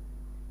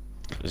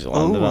 Is it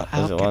landing it?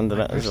 I'll Is it get landing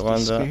my it? Is it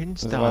rusty landing it?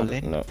 spoons, Is it landing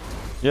it? darling. No.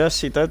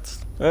 Yes, he did.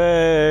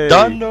 Hey!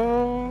 Done!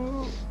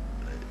 No!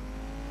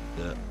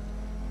 Yeah,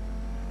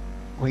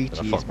 Wait,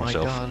 I is fucked my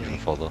myself darling. even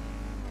further.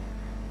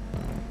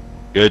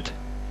 Good.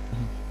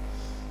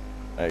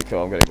 Right,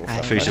 cool, I'm gonna go for I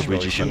it. Face That's of Ouija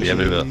really should fun. be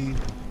everywhere.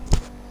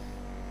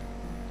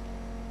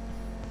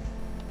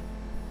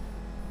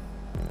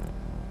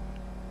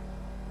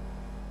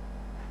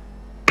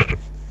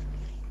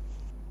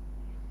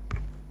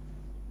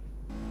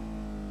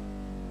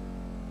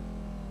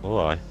 Oh,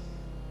 aye.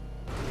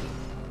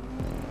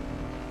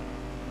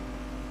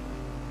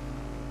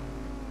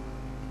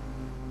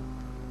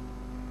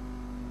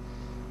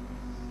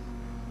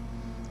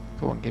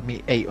 Go on, give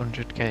me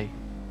 800k.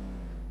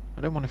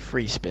 I don't want a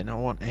free spin, I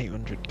want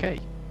 800k.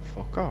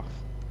 Fuck off.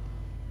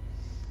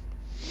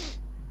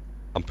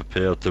 I'm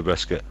prepared to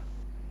risk it.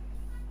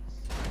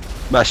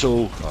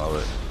 Missile!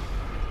 Alright.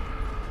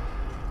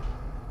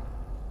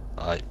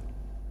 Aye.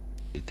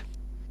 Good.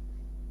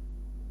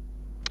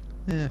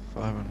 Yeah,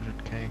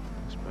 500k.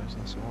 I suppose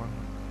that's alright.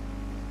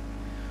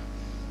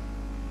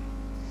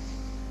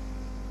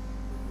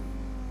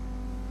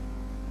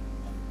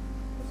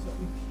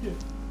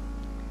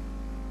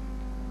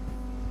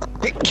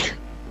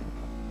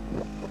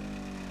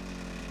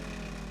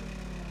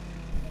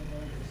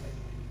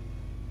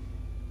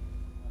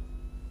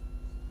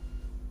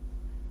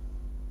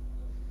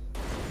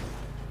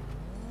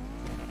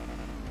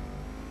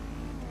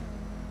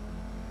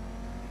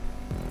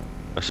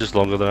 This is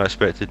longer than I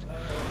expected.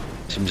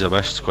 Seems I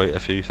missed quite a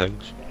few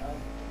things.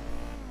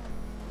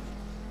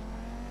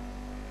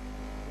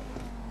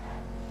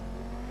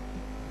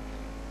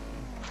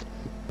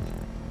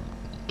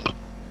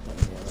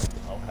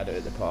 I'll head out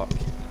of the park.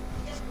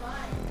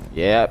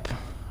 Yep.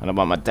 And I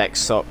want my dick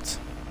sucked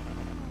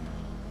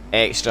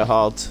extra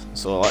hard,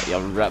 so like you're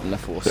ripping the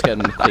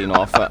foreskin clean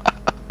off it.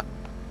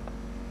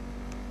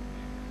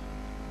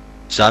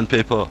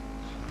 Sandpaper!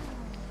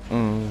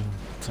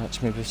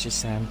 Touch me with your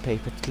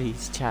sandpaper,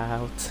 please,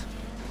 child.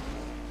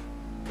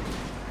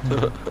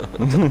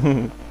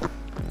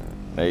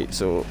 Right,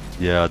 so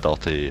Yeah,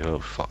 dirty. Oh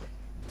fuck.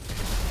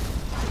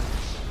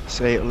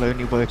 Say it'll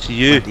only work To if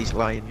you. Freddy's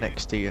lying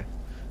next to you.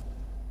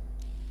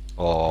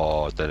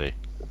 Oh, Denny.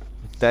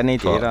 didn't do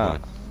Fuck, that.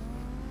 man.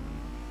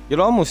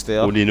 You're almost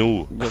there. Only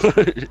know.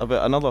 You're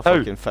about another How?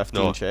 fucking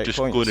 15 No, checkpoints. just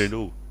gonna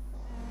know.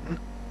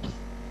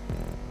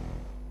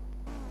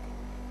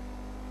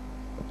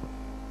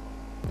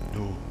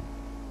 No.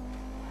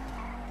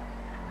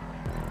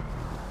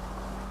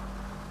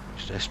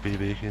 Crispy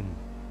bacon.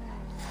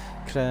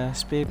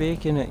 Crispy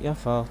bacon at your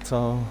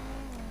photo.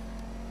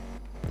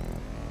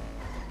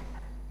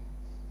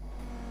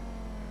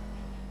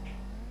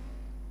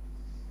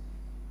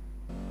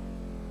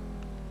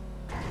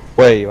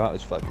 Where you at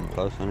was fucking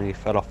close and he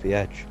fell off the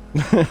edge.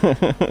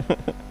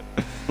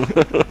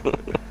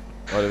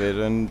 All the way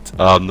around.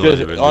 I'm not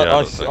Just- even I, there, I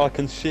I s- don't I think.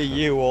 can see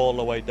you all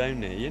the way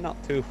down there. You're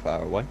not too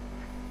far away.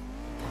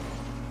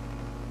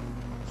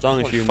 As long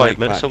as Only you 5 make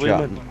minutes that away,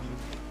 jump. man.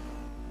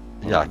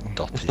 Yeah,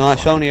 dirty. It's nice,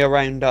 fuck. only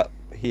around up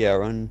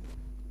here and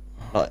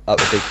like up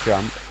the big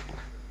jump.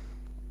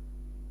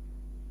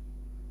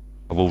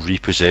 I will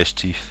repossess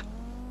teeth.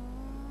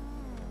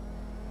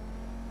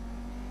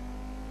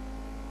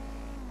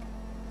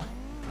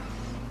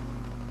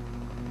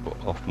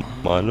 Off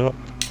my nut.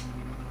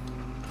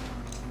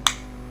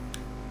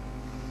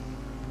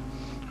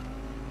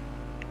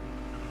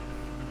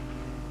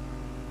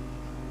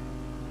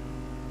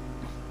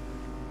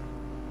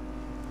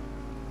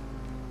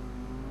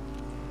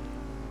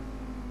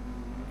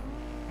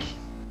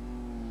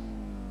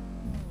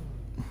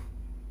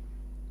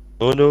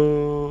 Oh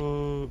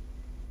no!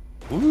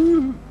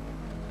 Woo!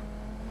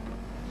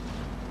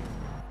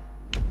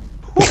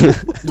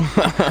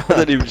 I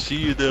didn't even see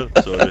you there.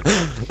 Sorry.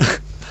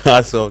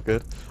 That's all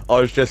good. I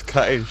was just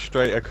cutting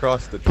straight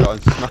across to try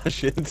and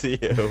smash into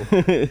you.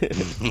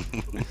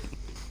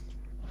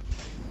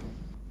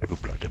 You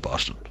bloody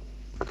bastard.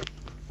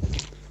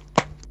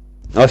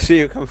 I see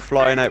you come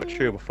flying out the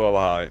tree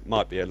before it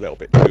might be a little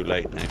bit too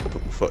late now to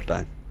put my foot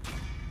down.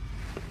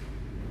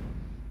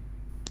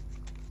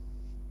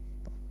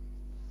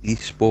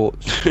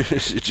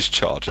 Esports. You just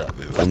charge at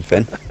me.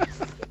 Something.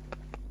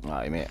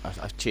 Aye, mate,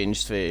 I've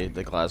changed to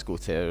the Glasgow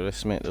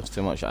Terrorists, mate. There's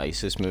too much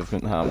ISIS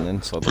movement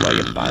happening, so I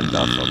get banned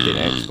off fucking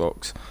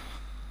Xbox.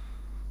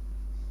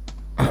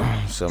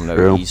 So I'm now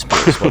True.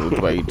 esports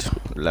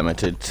worldwide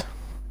limited.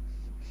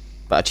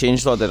 But I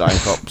changed all the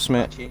rank ups,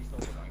 mate.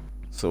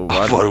 So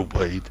one,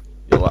 Worldwide.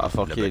 you're like a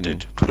fucking.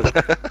 Limited.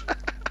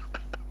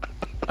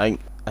 I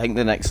think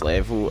the next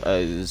level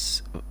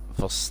is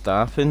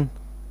Verstappen.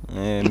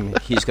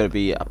 He's going to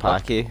be a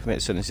packy mate,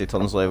 as soon as he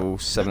turns level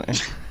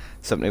 70,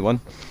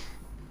 71.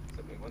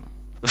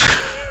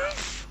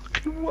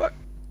 Fucking what?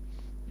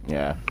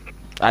 Yeah,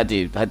 I had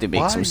to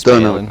make some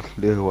Don't know spelling. a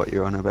clue what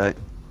you're on about.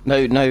 Now,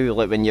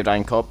 like when you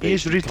rank up,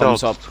 He's it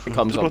comes retard. up, Do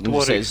not and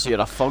worry. says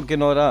you're a thug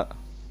and all that,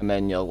 and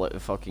then you're like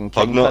the fucking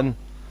Thug nut. kingpin.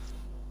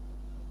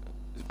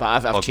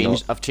 But I've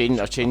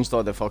Thug changed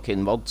all the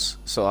fucking words.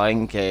 So I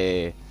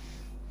think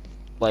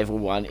level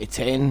 1 to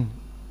 10,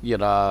 you're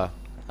a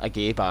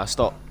gay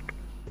bastard,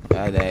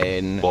 and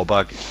then Ball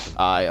bag.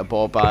 a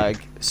ball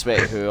bag,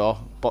 sweaty whore,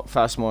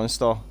 buckfast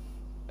monster,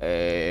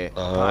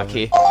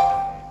 packy,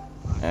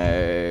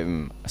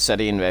 a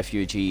Syrian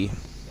refugee.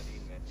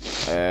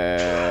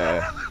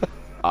 And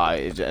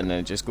then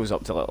it just goes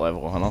up to like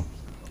level 100.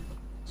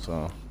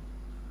 So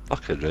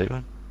Fucking right,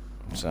 man.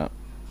 what's that?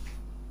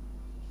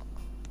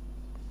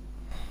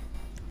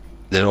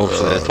 Then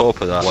obviously the top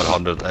of that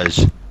 100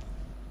 is.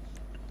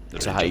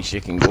 It's the highest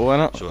you can go in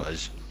it. So it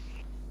is.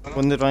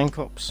 On the rank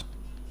ups.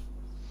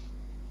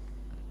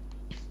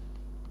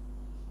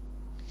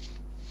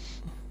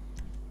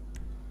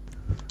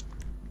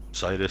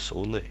 Cyrus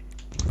only.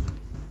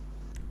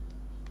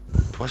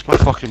 Where's my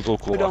fucking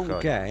vocal? I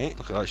don't get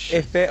Look at that shit.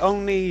 if it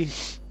only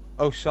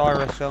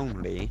Osiris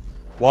only,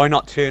 why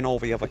not turn all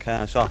the other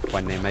cars off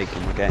when they're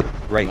making the game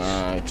race?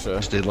 Aye, true.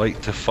 They like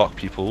to fuck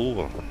people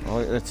over. I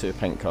like the 2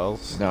 pink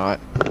cars. No,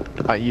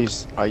 I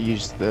used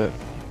the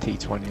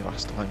T20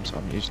 last time, so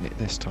I'm using it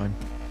this time.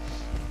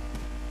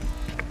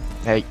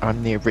 Hey,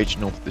 I'm the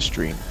original for the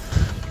stream.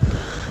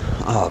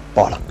 Oh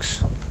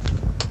bollocks!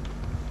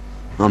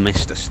 I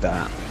missed the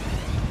start.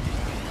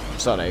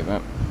 It's alright,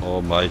 mate.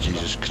 Oh my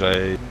Jesus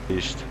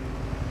Christ.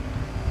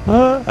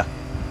 Ah.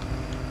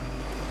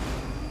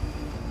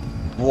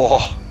 Whoa.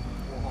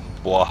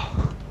 Whoa.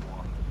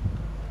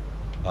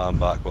 I'm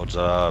backwards,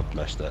 I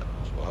missed it.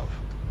 So I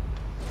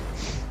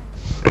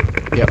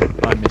have.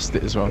 Yep, I missed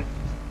it as well.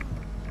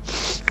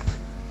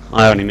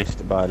 I only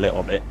missed it by a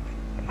little bit.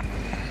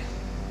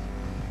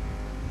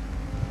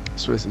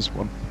 Swiss is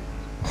one.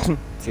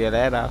 See you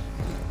later.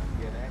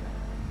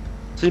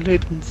 See you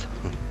later.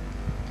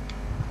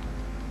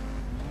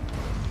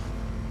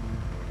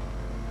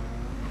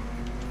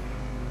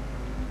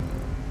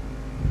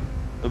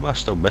 Am I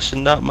still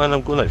missing that, man?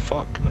 I'm going like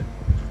fuck.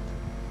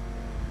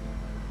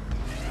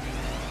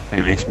 I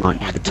think this might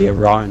have to be a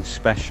Ryan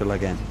special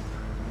again.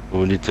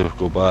 We need to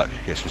go back,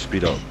 get some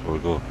speed up before we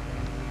go.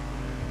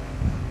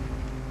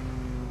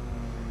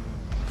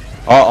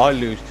 I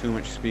lose too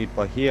much speed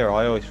by here.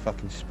 I always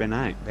fucking spin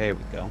out. There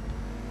we go.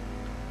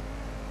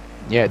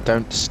 Yeah,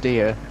 don't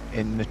steer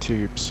in the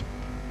tubes.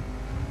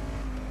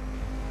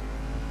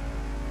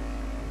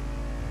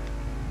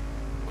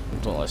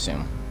 Don't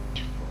listen.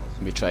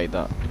 We tried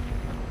that.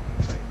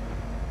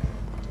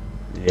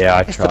 Yeah,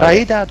 I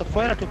tried. de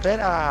fuera tu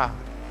pera.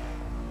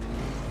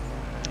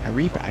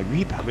 Arriba. I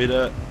made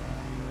it.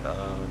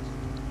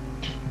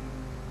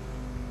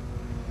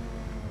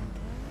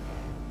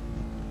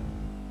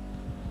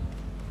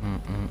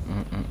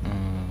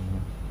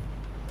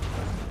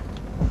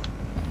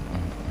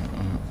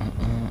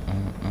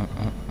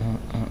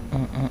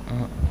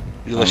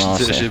 You listen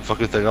to the same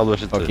fucking thing I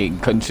listen to. Fucking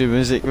country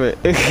music, mate.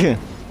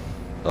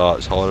 Oh,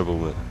 it's horrible,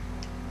 mate.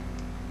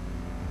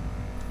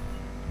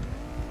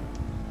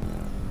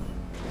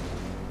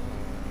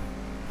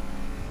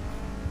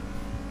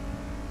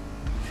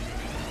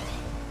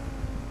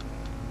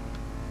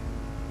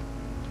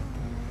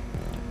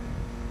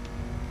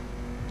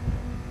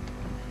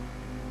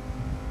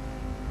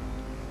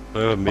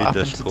 Whoever made What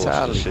this happened to course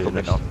Charlie is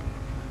coming saying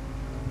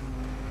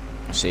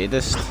on?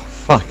 Sadist.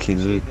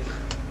 Fucking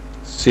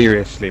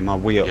seriously, my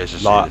wheel, Yes,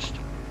 it's like, sadist.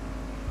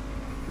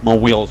 my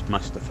wheels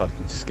must have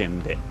fucking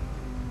skimmed it.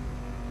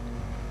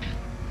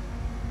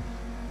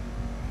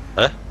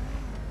 Huh?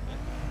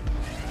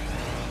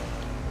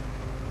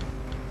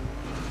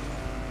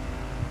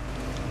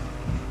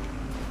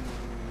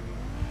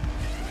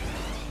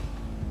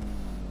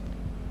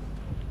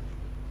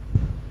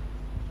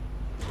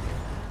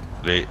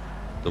 Right,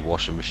 the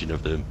washing machine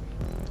of doom.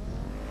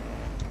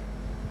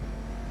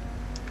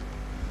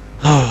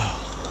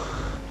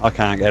 I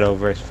can't get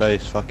over his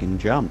face fucking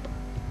jump.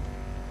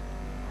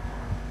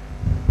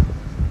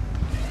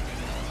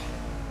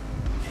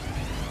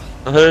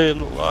 Hey, I'm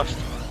not last.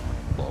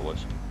 What I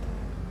was.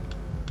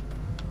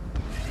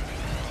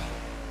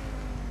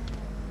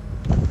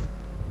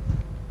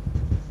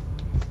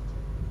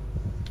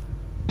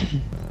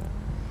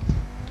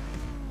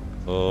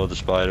 Oh, the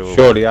spider.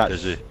 Surely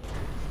that's- Is he?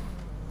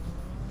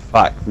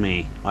 Fuck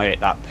me, I hit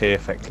that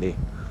perfectly.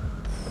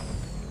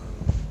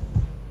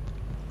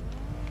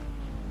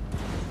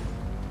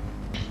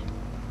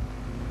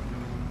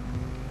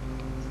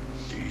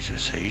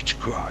 Jesus H.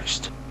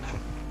 Christ.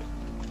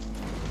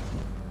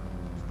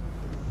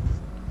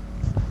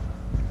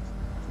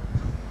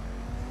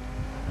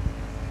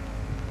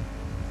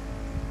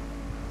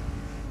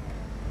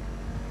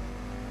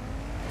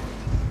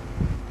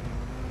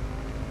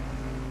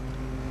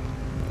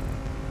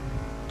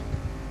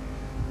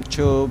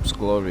 Chubs,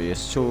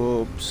 glorious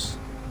chubs.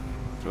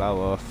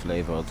 Flour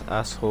flavoured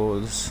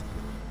assholes.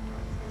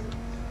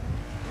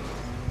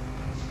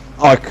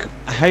 Like,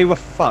 how the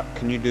fuck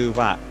can you do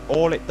that?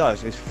 All it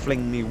does is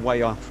fling me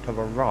way off to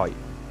the right.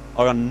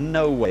 I got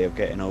no way of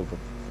getting over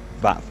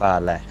that far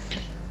left.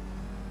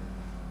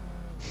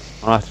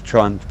 I'll have to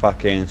try and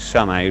fucking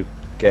somehow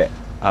get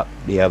up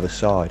the other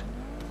side.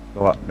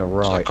 Go up the So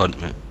I right.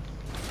 can't, mate.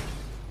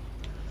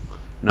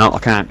 No, I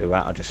can't do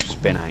that, I'll just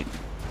spin out.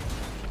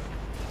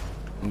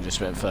 And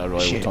just went for a royal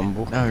Shit.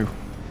 tumble. No.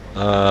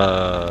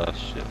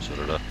 Shit, so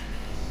did I.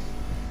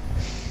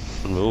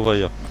 I'm over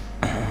here.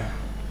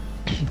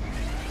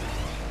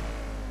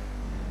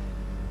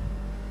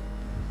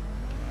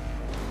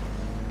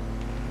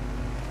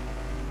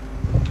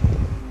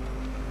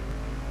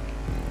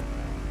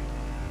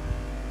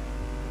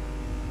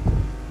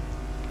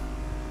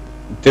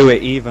 Do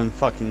it even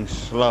fucking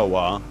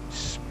slower,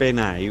 spin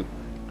out,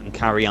 and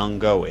carry on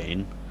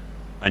going,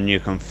 and you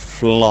can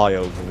fly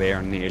over there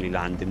and nearly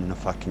land in the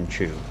fucking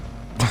tube.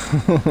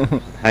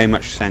 How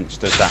much sense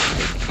does that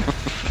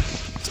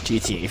make? It's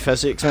GTA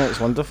physics, man. It's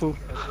wonderful.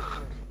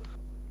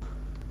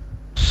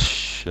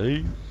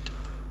 Shit.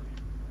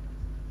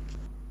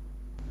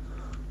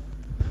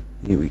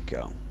 Here we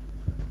go.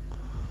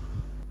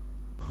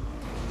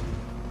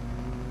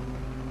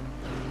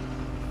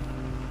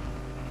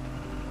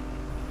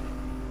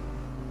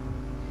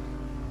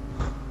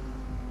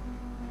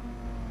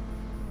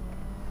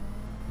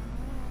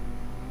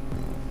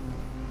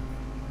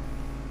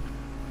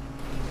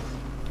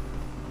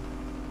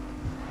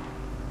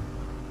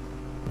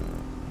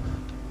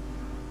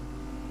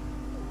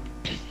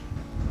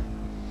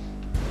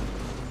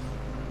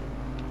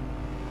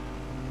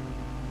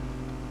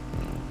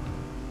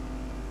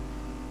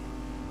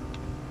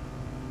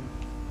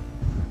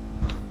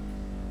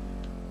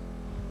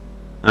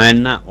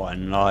 And that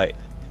one, like,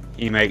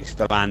 he makes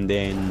the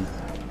landing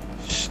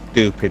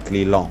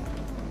stupidly long.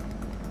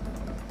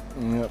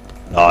 Yep.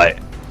 Like,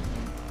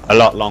 a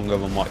lot longer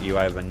than what you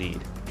ever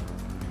need.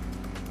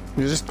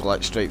 You just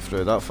glitch straight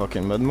through that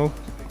fucking mid-mo.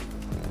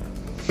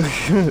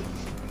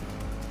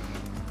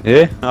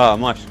 Yeah? Oh,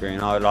 my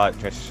screen, I like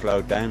just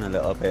slowed down a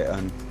little bit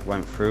and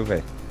went through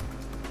it.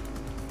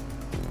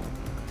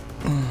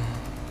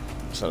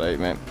 It's alright,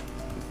 mate.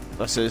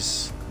 This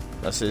is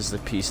the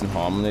peace and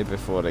harmony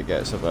before it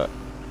gets a bit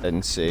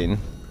insane.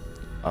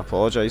 I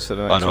apologise for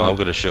the I next know, one. I'm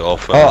gonna shut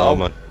off Oh, now, oh.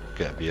 man.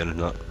 Get a beer and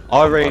that. I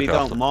I'll really back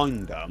don't after.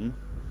 mind them.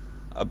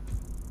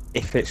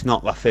 If it's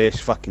not the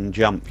first fucking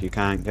jump you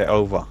can't get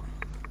over.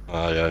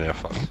 Ah, yeah,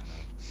 fuck.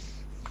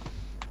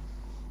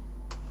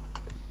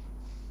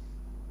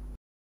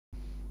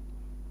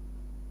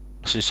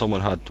 I see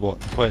someone had, what,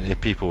 20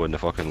 people in the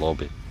fucking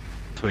lobby.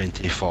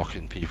 20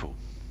 fucking people.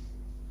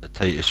 The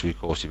tightest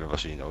recourse you've ever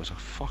seen. That was a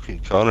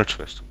fucking corner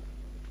twist.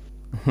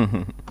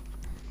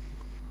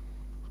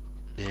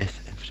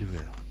 Death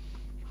everywhere.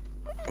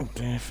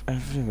 Death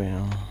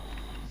everywhere.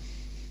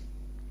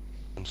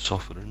 And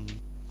suffering.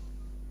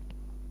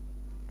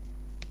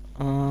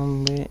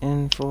 I'm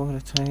waiting for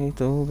the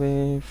tidal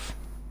wave.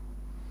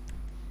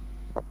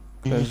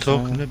 You're Cause,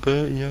 talking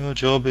about your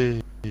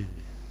jobby.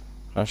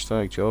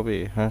 Hashtag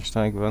jobby,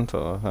 hashtag winter,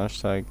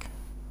 hashtag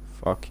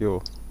fuck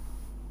you.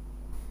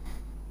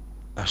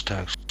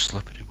 Hashtag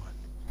slippery one.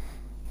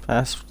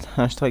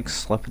 Hashtag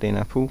slippery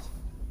nipple.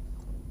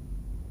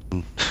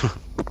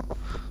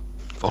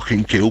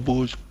 Fucking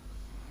killboys.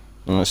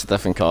 No, it's a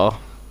different car.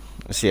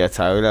 It's the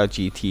Italia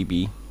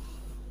GTB.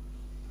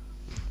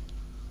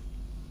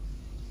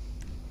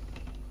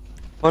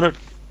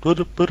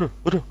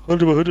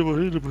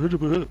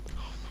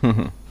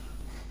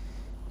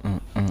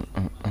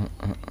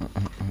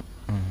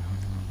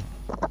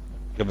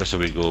 Give this a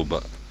wee go,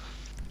 but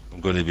I'm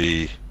going to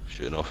be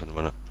shooting off in a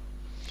minute.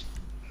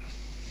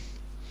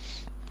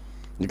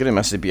 You're gonna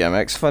miss the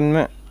BMX fun,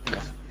 mate.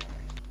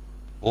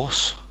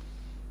 Boss?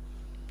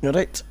 You're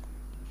right.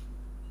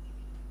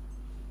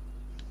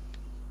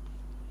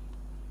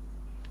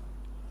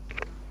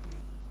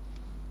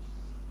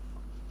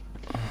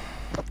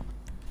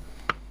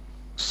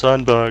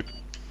 Sandbag.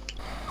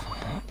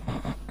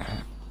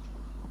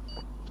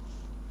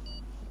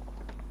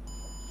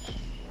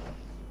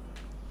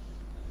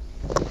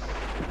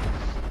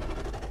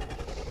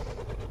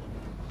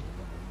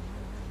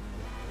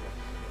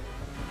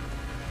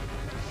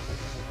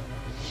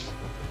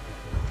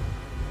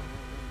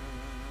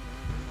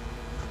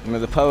 May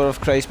the power of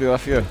Christ be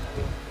with you.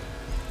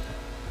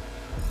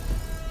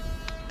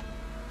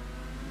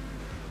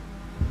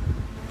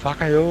 Fuck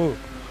you.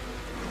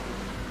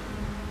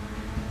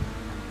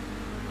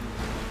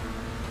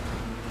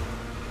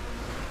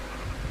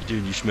 You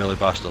doing, you smelly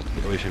bastard?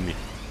 Get away from me.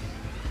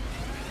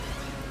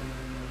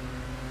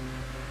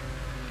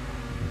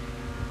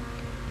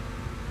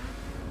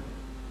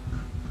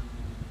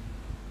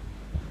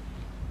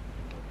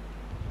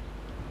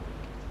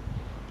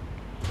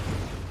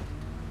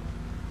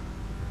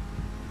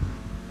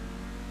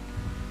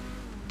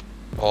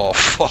 Oh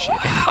fuck!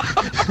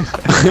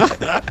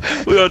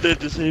 We all did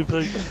the same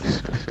thing.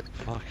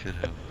 Fucking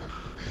hell.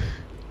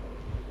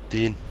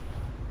 Dean.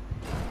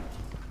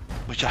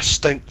 We just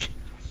stink.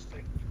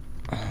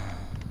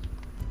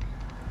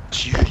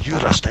 It's you,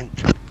 you're a stink.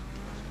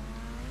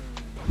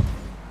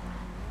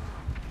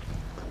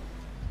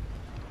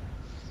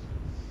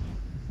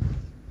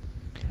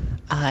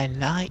 I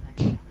like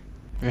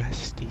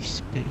rusty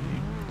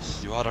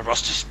spoons. You are a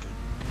rusty spoon.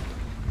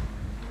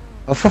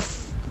 Oh, for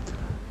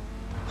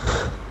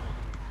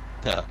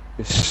Yeah.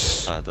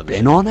 I don't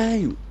spin on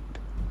out.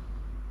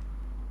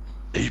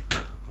 Ape.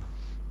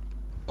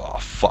 Oh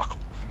fuck.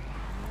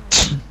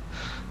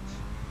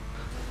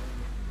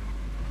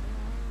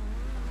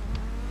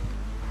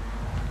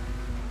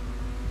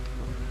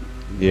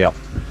 Yep.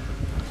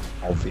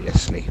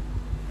 Obviously.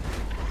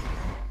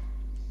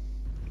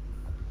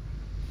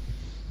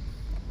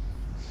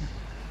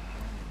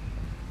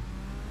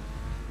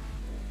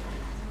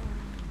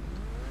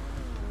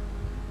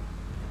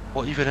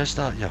 What even is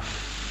that, you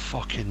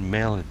fucking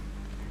melon?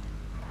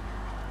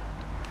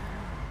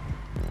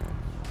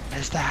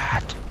 Is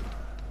that?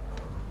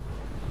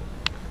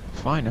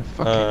 Fine, a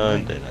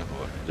fucking Then I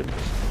go.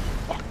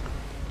 Fuck.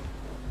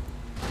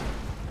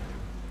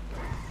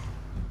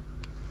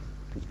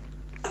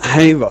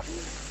 How the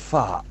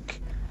fuck?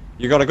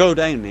 You gotta go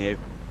down there,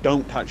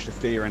 don't touch the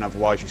steering,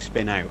 otherwise you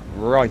spin out.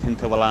 Right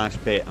until the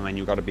last bit, and then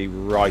you gotta be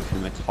right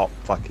in the top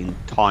fucking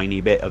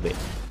tiny bit of it.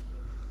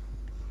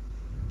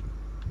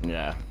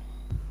 Yeah.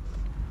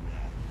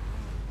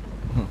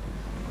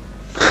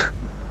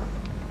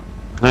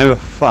 How the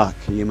fuck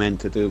are you meant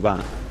to do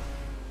that?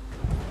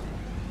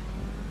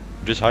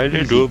 Just highly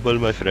doable,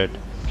 my friend.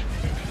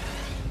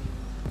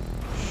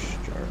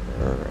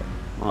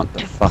 What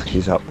the fuck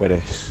is up with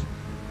this?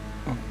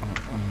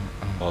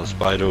 All the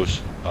Spyros,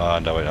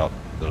 and I went up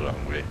the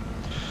wrong way.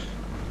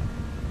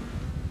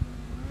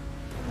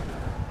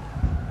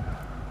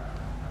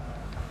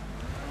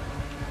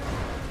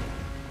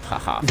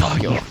 Haha,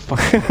 fuck you.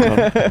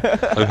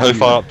 How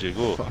far up do you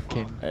go?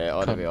 fucking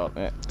All the way up,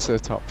 mate. to the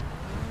top.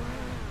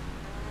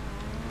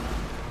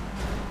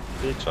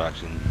 The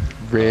traction.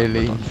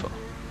 Really? Done for.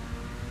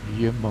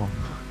 Your mum.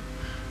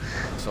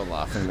 So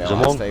laughing at me Is it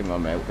last long? time, my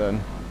meltdown.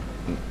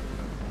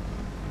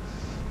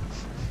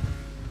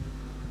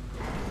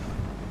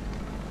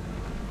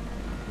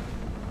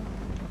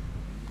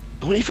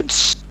 Don't even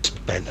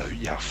spin out,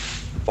 you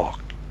fuck.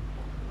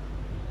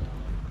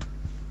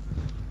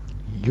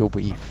 You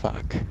wee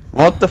fuck.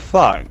 What the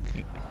fuck?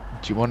 Do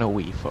you want a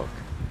wee fuck?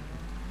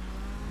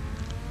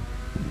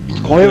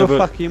 Where the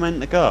fuck are you meant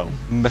to go?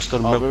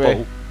 Mr. All the way.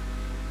 Milkbottle.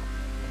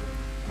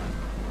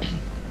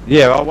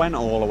 Yeah, I went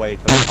all the way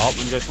to the top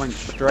and just went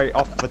straight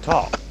off the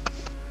top.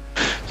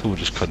 Someone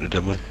just cut it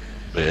in with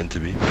right into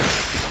me.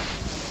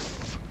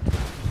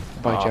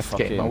 Why'd Oh, you have to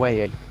get in my fucking-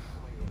 way, eh?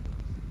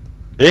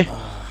 Eh?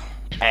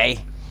 Hey!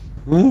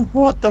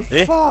 What the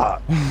Eh?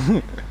 fuck?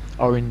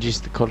 Orange is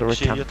the colour of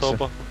See your cancer.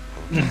 topper?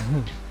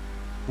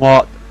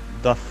 What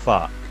the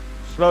fuck?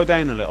 Slow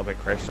down a little bit,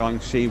 Chris, so I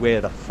can see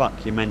where the fuck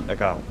you're meant to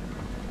go.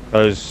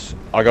 Because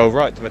I go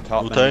right to the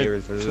top and Okay. there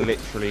is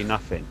literally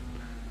nothing.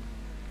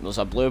 There's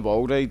a blue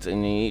ball ride, and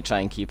you need to try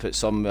and keep it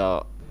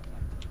somewhere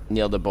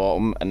near the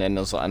bottom, and then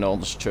there's like an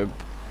orange tube.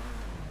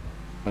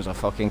 There's a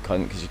fucking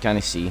cunt, because you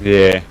can't see.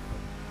 Yeah.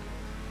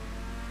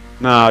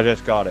 No, I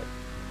just got it.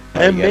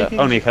 How you get it?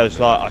 Only because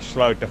like, I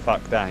slowed the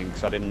fuck down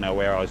because I didn't know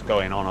where I was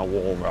going on a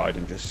wall ride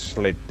and just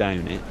slid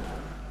down it.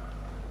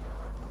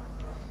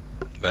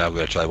 Well, I'm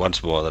going to try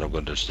once more, then I'm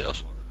going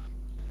downstairs.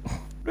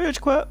 Rage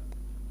quit!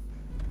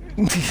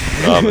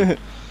 No, but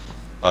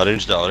I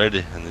arranged it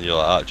already, and then you're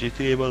like, ah,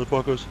 GTA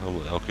motherfuckers. I'm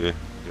like, okay,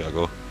 gotta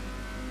go.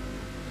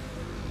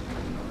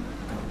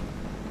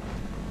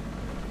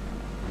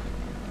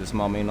 Does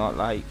mummy not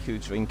like you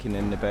drinking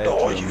in the bedroom?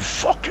 Oh, you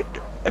fucking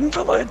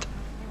invalid!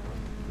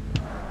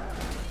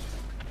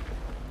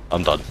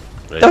 I'm done.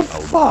 Right, The I'll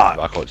fuck?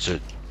 back on soon.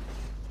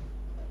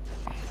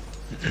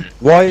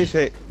 Why is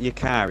it your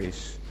car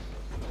is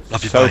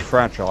Love you, so bye.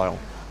 fragile?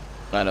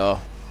 I know.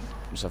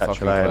 It was a Catch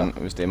fucking you later. cunt.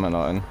 It was doing my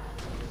nothing.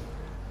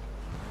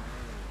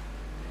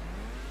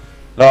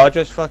 Like, I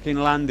just fucking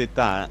landed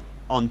that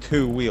on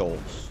 2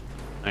 wheels.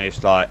 And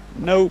it's like,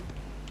 nope.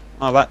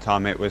 Oh, that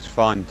time it was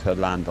fine to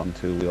land on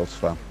 2 wheels,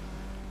 though.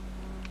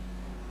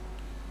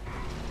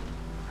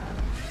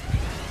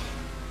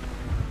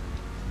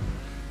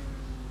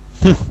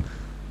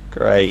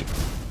 Great.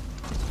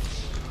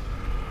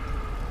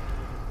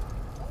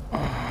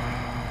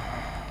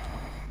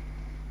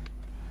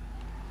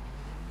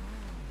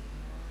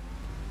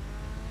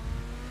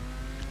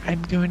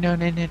 I'm going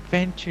on an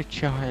adventure,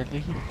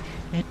 Charlie.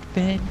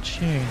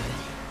 Adventure.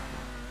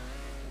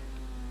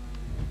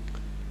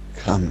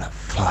 Come the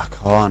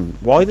fuck on.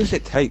 Why does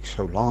it take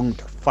so long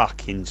to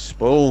fucking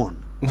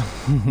spawn?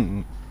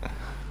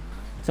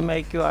 To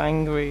make you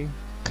angry.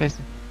 Cause,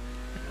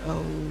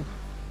 oh,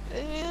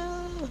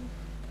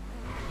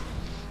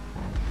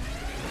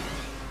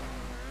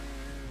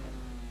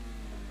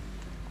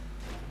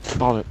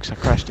 bollocks! I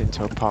crashed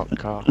into a parked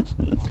car.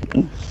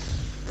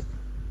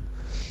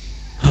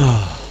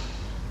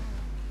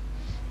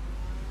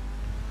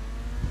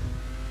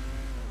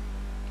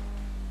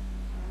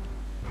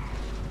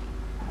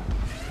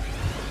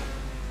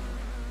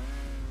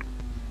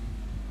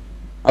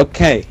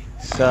 Okay,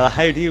 so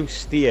how do you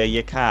steer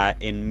your car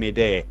in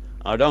mid-air?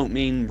 I don't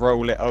mean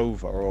roll it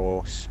over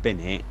or spin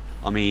it.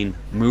 I mean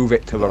move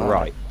it to the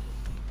right.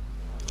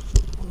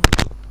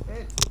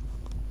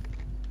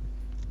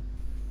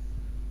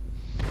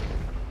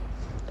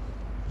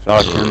 So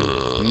I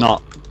can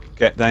not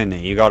get down there.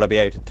 You gotta be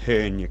able to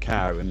turn your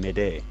car in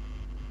mid-air.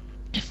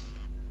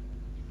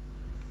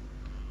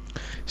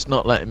 It's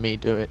not letting me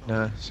do it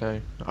now,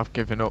 so I've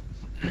given up.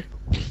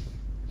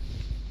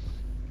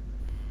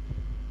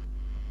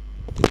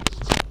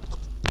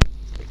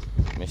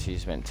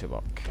 Missy's meant to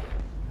work.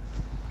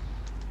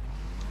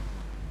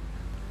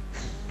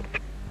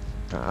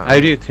 How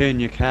do you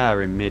turn your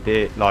car in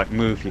mid-air? Like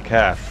move your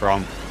car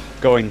from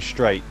going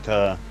straight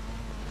to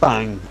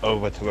bang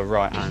over to the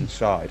right-hand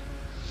side?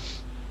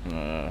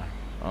 I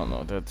don't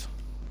know, dude.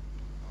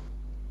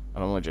 I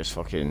normally just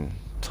fucking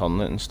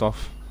turn it and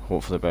stuff.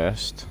 Hope for the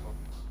best.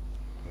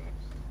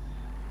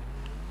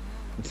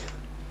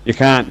 You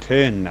can't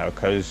turn now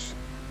because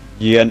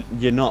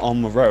you're not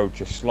on the road,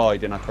 just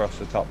sliding across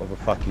the top of a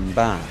fucking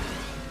van.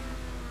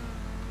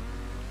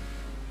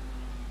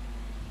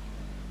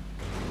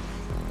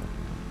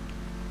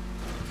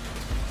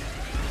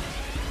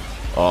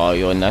 Oh,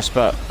 you're in this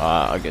bit?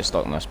 I get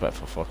stuck in this bit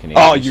for fucking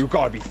ages. Oh, you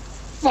gotta be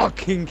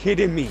fucking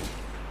kidding me!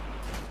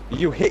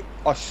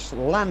 I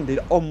landed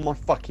on my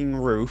fucking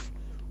roof,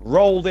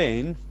 rolled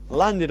in,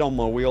 landed on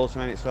my wheels,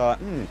 and it's like,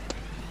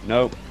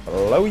 nope,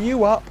 blow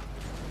you up.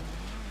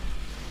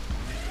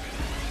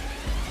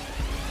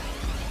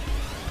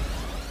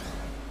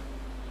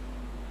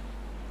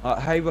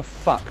 How the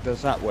fuck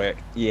does that work?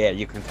 Yeah,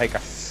 you can take a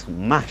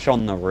smash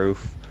on the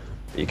roof,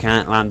 but you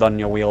can't land on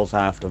your wheels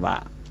after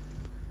that.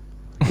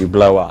 You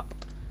blow up.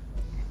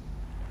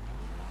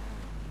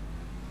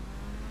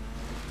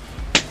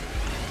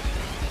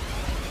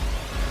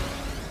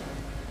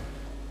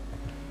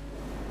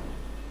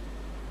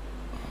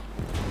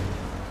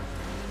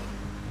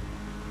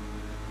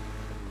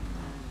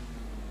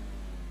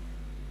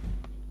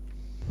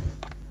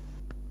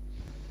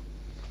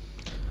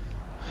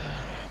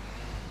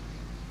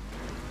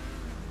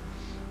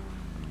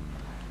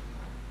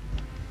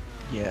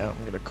 Yeah,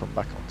 I'm gonna come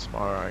back on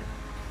tomorrow.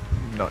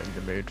 I'm not in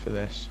the mood for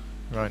this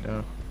right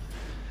now.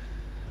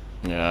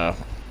 Yeah,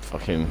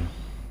 fucking.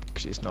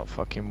 Because it's not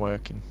fucking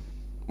working.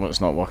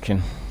 What's not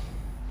working?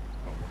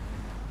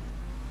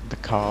 The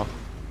car.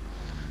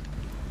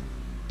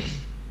 So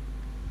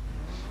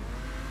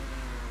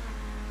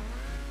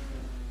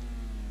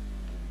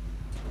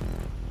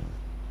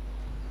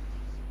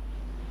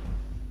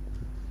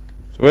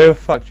where the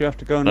fuck do you have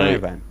to go now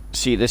Right. then?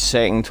 See this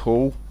second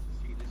hole?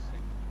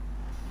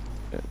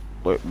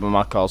 Where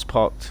my car's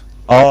parked?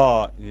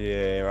 Oh,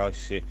 yeah, I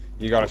see.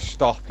 You gotta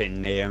stop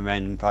in there and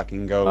then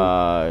fucking go.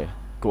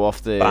 Go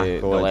off the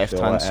Backwards or left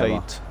hand whatever. side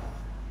of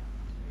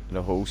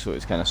the hole so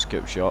it kind of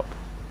scoops you up.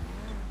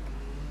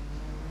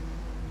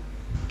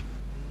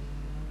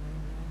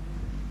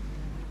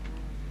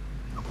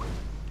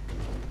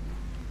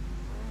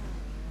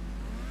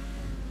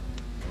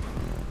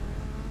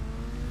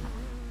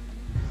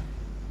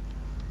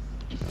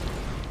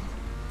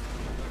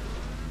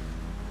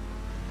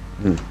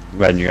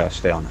 Then you gotta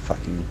stay on a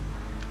fucking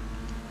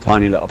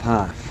tiny little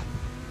path.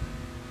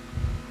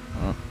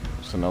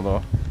 It's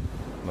another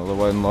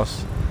one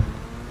lost.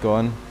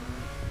 Gone.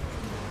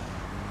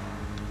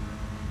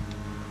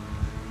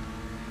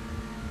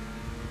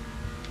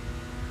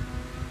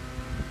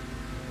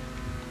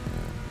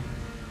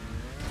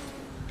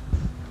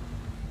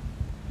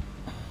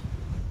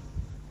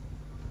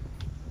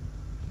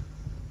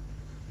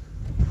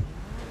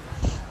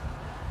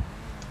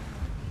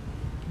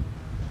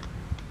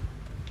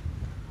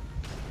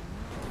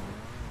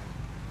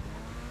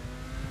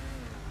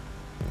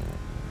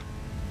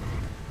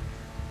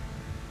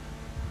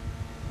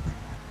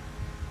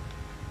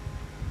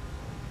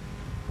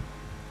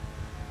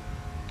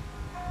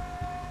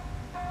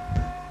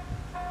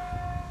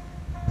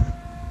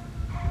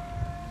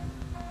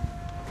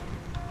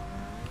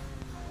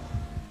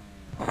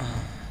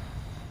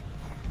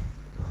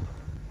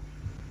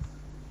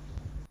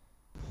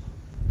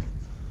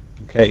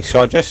 Okay,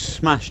 so I just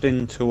smashed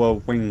into a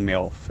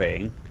windmill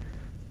thing,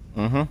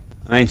 and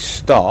I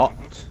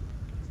stopped,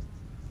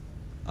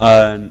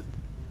 and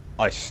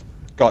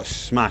got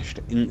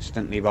smashed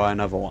instantly by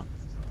another one.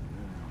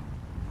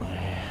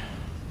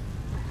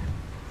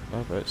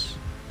 Rabbits.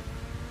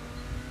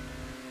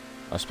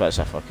 I suppose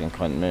a fucking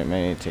cunt, mate.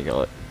 We need to get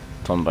like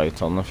turn by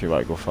turn if you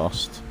want to go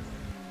first.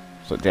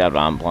 So do a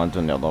ramp, land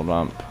on the other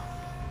ramp,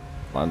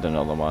 land on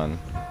the other one.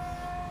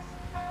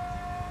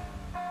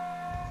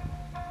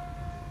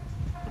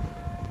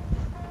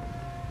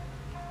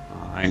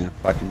 I ain't gonna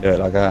fucking do it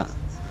like that.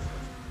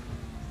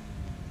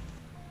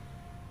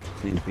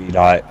 Need to be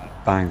like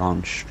bang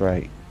on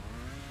straight.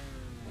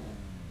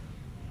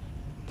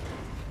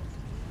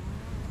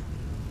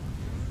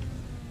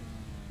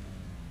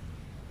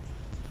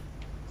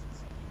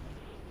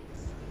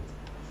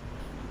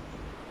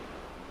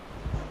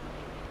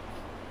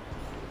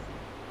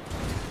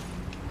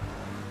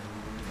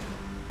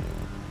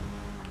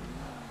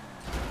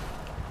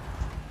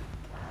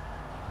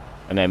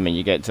 And then when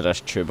you get to this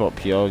tube up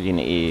here, you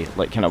need to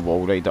like kind of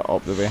wall ride it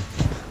up the way.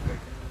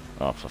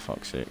 Oh, for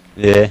fuck's sake.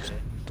 Yeah.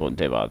 Don't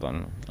do that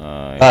then.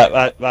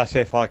 That's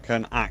if I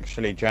can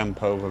actually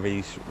jump over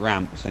these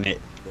ramps and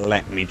it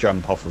let me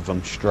jump off of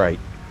them straight.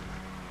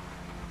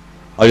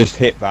 I just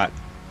hit that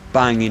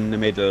bang in the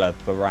middle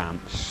of the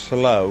ramp,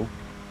 slow,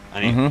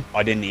 and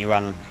I didn't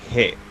even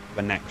hit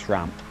the next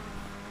ramp.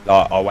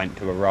 Like, I went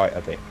to the right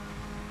of it.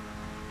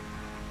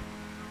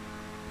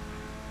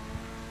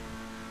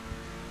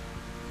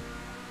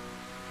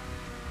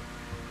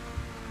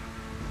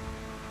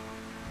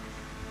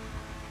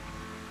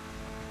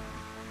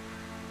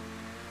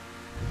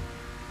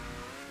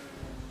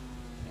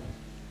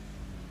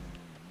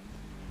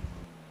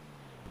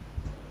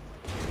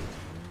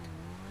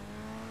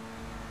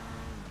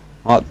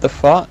 What the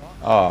fuck?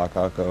 Oh, I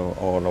gotta go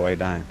all the way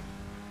down.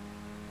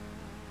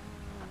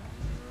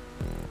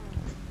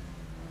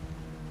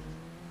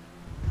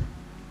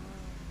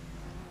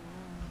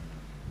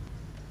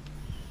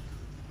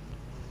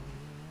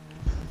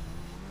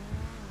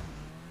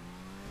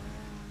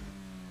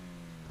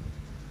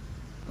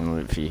 I'm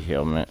wait for your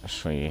helmet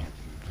so you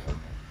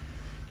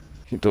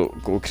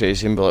don't go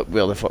crazy and be like,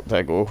 where the fuck did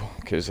I go?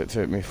 Because it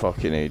took me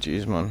fucking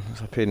ages, man.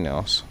 It's a pain in the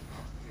arse.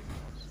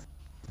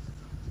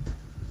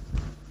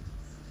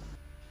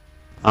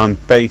 I'm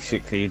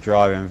basically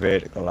driving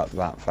vertical up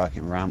that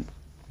fucking ramp.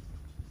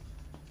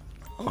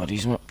 Oh,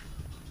 these man.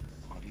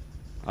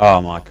 Oh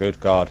my good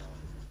god.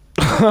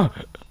 How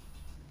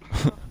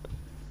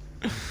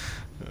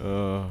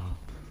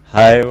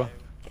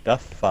the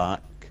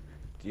fuck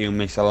do you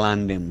miss a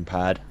landing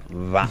pad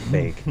that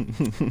big?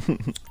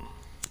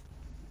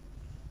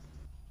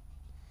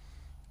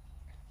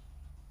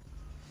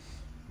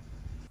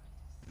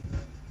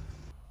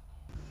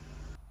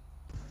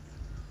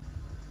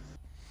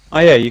 Oh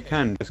yeah, you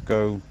can just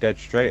go dead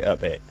straight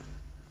up it.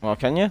 Well,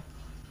 can you?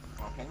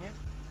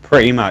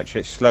 Pretty much,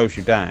 it slows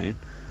you down,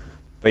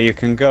 but you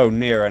can go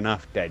near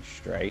enough dead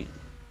straight.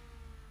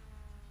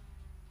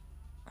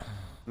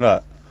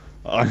 Look,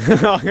 I'm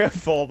gonna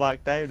fall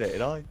back down it,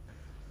 did I?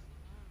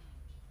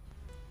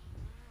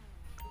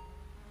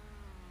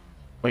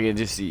 I can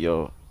just see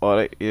your.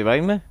 Alright, you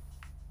behind me?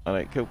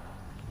 Alright, cool.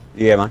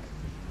 Yeah, man.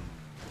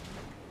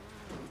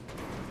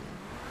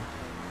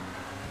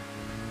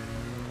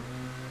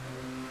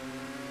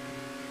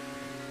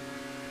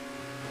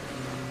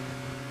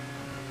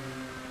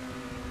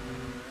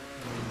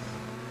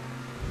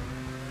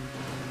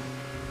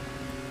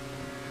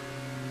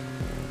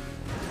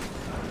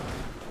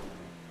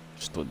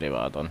 Just don't do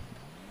what I done.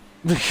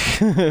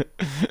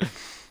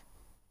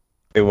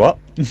 Do what?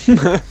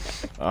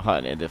 I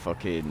had into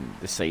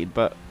the side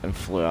bit and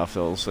flew off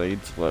the other side,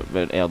 like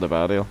went out the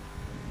barrier.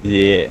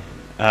 Yeah.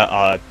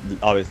 I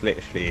was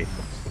literally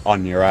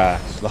on your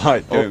ass,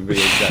 like doing the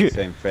exact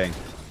same thing.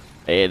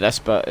 This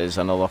bit is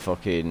another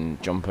fucking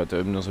jump I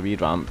do. There's a wee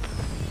ramp,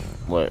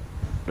 like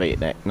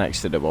right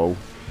next to the wall.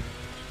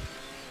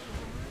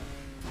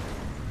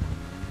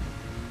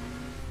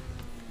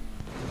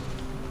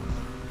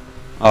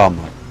 Oh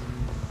my.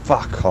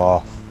 Fuck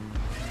off.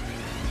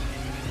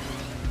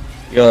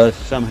 You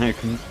somehow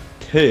can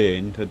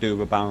turn to do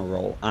the barrel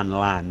roll and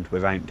land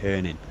without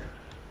turning.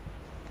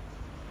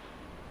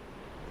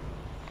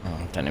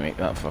 Oh, didn't make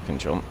that fucking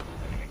jump.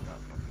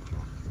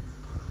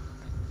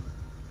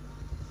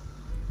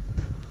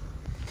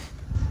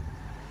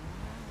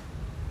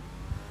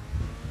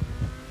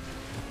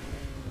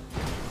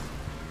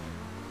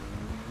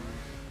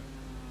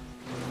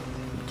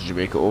 Did you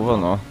make it over?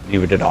 No.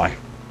 Neither did I.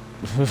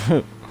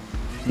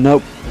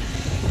 Nope.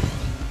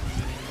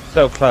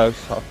 So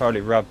close, I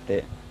probably rubbed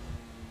it.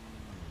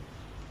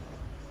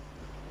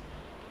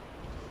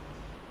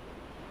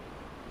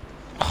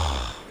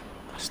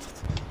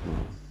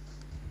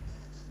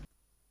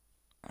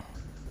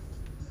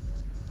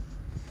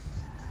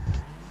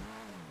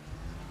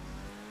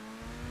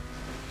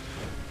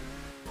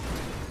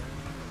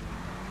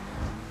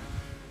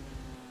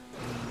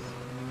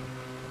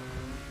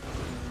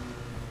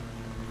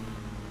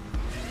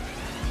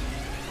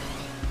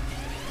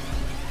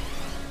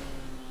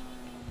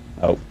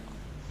 Oh.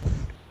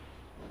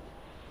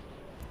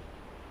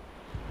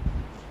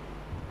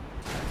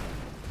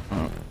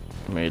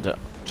 Made it.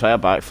 Try a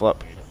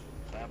backflip.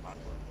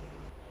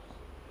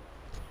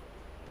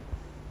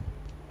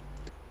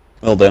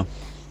 Will do.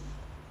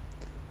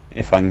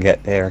 If I can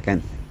get there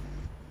again.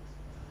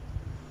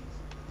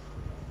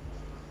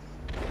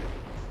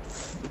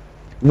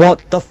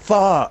 What the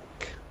fuck?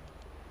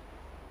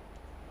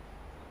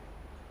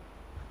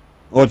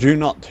 Or do you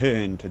not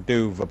turn to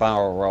do the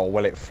barrel roll?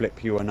 Will it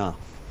flip you enough?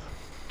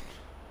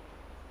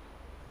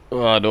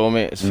 Oh, I know,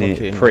 mate. It's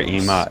fucking Pretty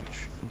much.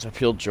 It's a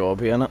pure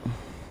job, ain't it?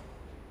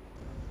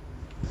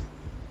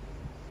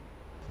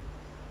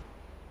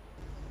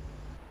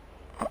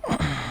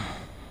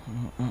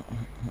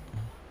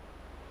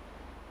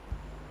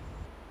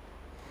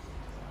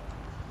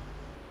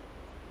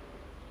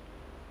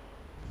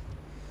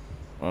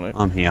 Alright.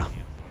 I'm here.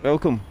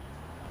 Welcome.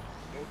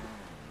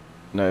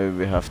 Now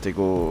we have to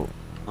go.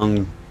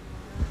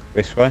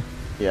 This way?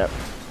 Yep.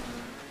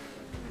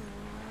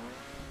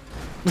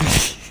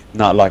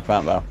 Not like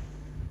that though.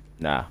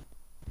 Nah.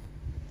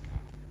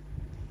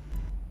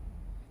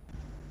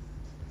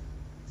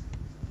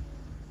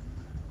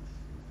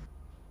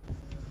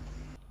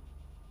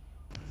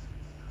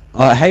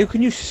 How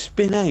can you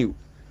spin out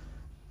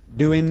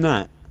doing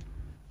that?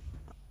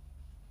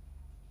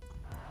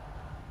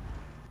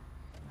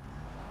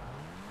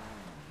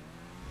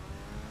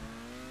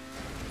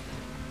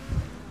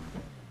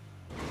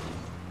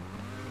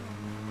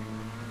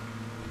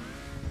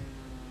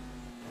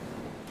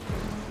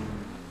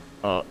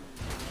 Oh.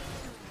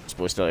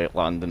 Supposed to like,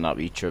 land in that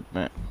wee tube,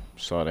 mate.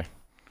 Sorry.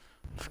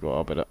 Forgot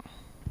about it.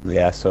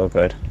 Yeah, so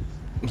good.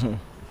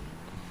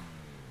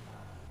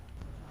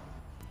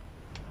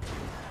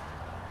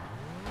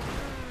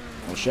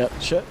 Oh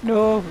shit,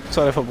 no!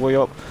 Sorry if I blow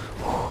you up.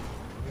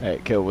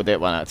 Right, cool, we'll do it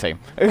one at a time.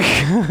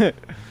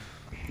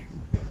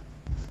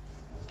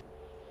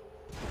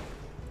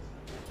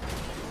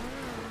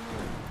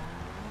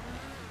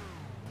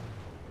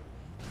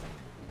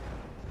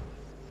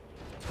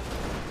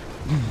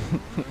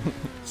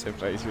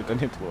 Surprised we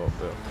didn't blow up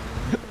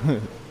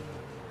there.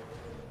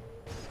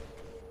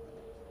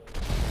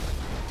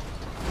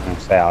 I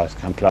say I was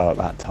going to blow up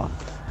that time.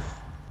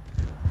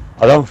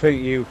 I don't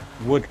think you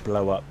would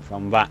blow up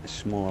from that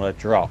small a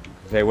drop,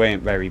 because they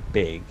weren't very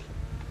big.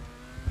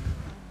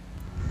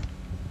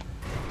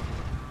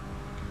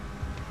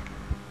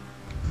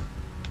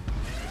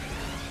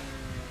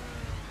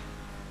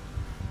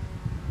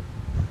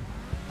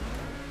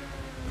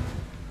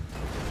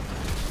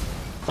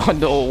 Oh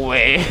no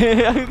way!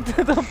 How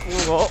did I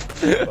blow up?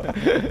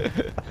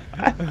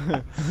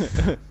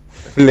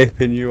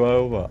 Flipping you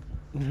over.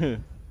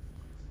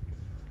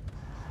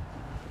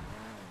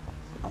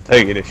 I'll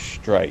take it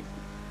straight.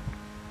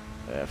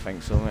 Yeah, I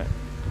think so, mate.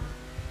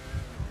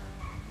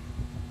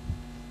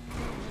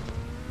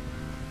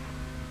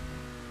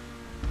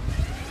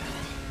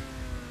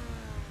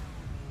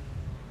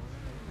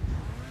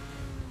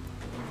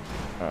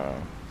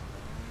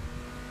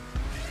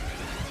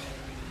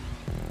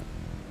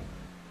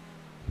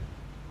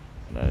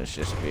 No, it's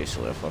just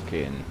basically a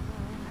fucking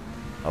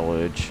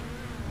luge.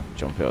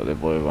 Jump out of the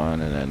blue one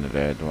and then the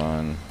red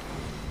one.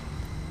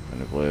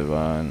 And the blue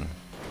one.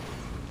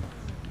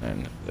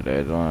 And the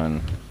red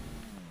one.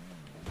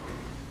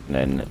 And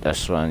then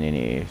this one you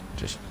need to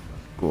just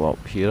go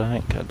up here, I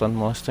think I done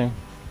last time.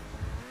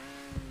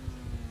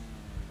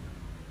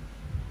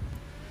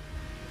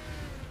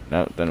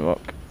 No, it didn't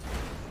work.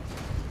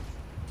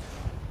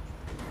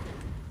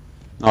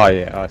 Oh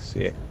yeah, I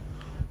see it.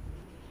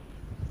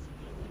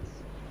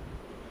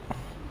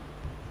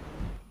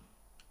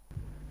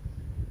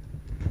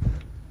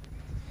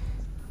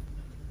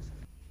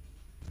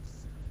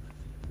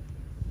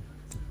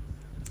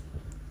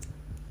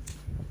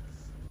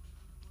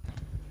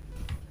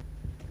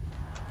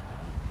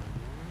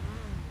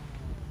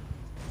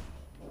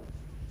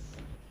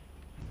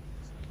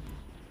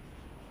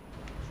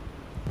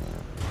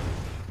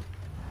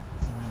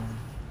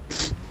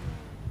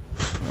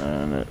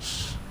 And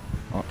it's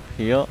up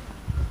here.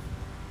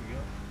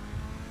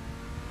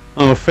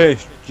 Oh,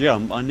 first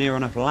jump, I near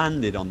enough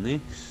landed on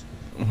this.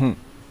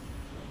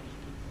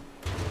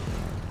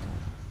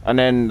 And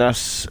then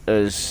this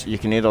is, you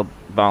can either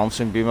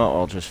balancing beam it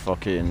or just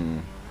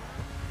fucking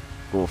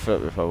go for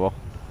it with power.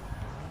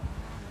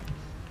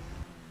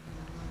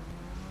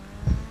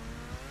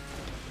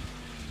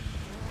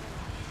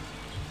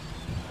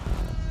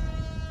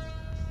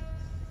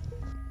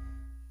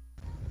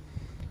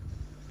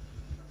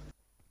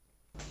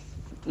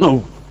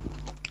 No.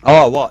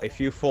 Oh, what? If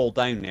you fall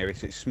down there,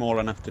 is it small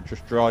enough to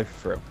just drive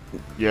through?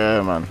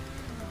 Yeah, man.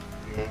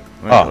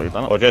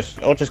 Oh, or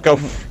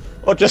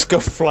just go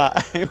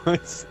flat out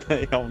and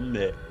stay on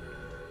it.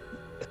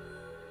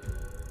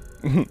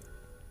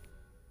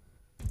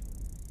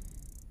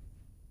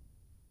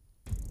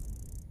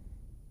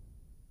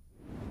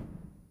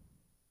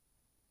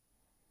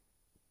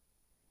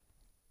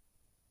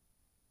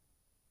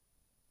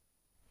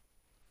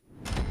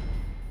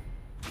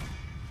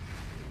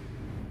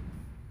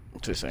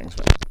 Two seconds,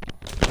 mate.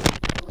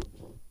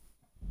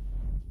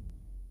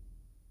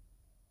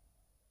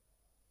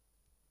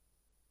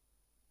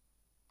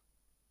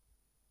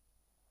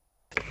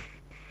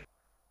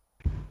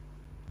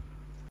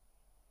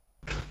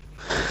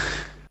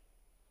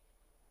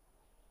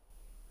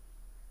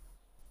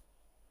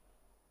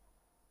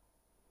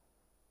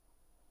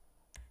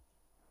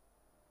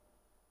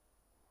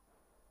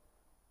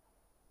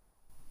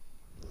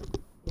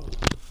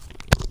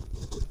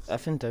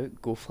 If in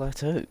doubt, go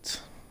flat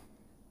out.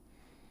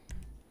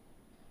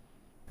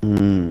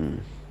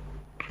 I'm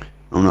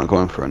not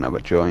going for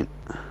another joint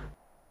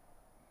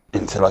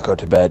until I go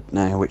to bed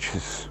now, which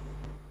is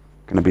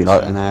going to be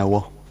like an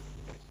hour.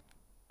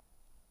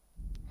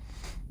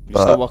 You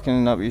But- still working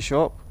in that wee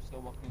shop?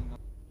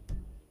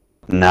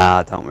 Nah,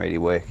 I don't really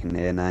work in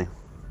there now.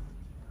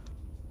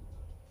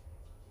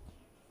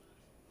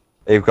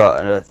 They've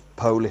got a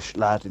Polish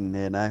lad in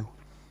there now.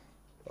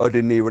 I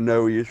didn't even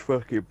know he was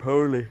fucking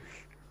Polish.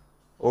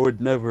 I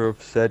would never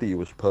have said he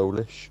was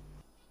Polish.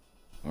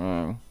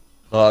 Mm.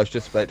 I was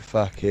just about to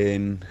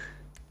fucking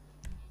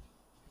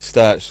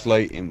start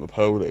slating with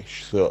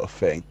Polish sort of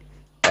thing.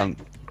 And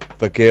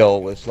the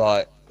girl was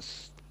like,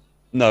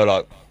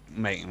 like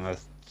making a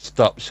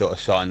stop sort of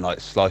sign, like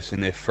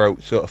slicing their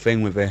throat sort of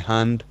thing with her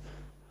hand.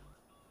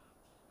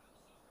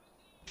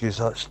 She was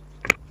like,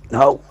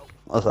 no.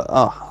 I was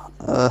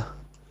like,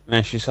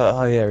 and she's like,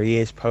 oh yeah, he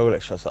is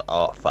Polish. I was like,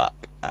 oh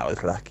fuck, that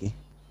was lucky.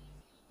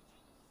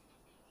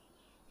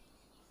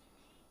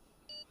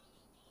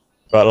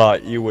 But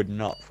like, you would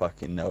not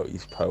fucking know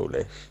he's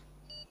Polish.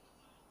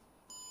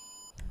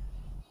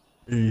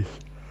 He's,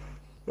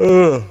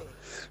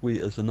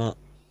 sweet as a nut.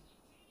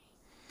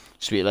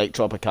 Sweet like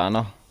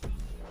Tropicana.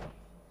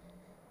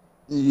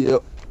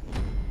 Yep.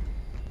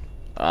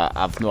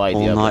 I've no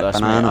idea All-night about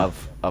this, banana. mate.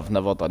 I've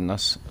never done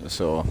this,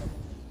 so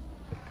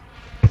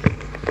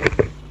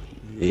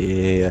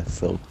Yeah,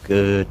 so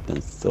good,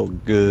 that's so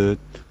good.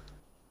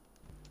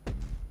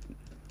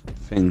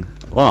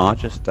 Well, I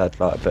just had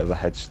like a bit of a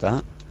head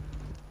start.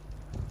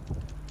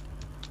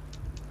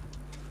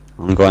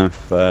 I'm going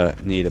for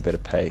need a bit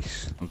of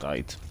pace. I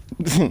died.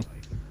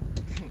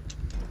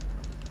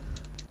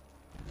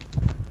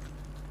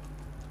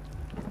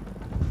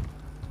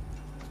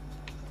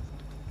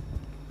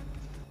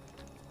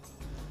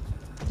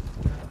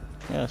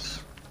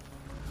 Yes.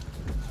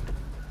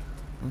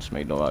 This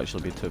might not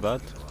actually be too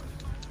bad.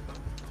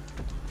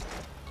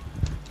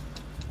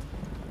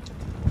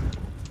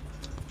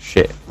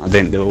 Shit, I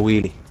didn't do a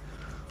wheelie.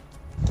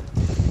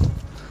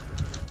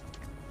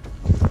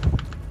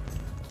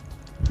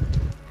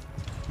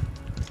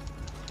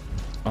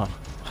 Oh,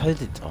 how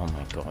did... Oh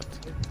my god.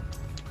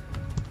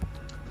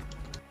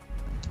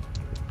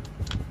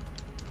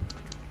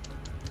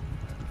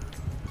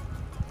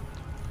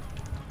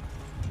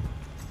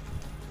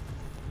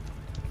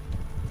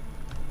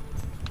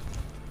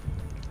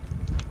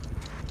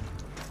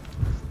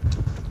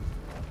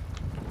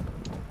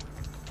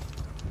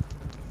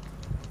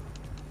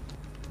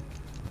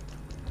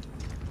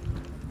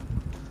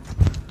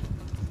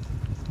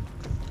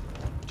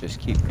 Just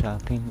keep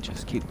tapping,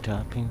 just keep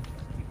tapping.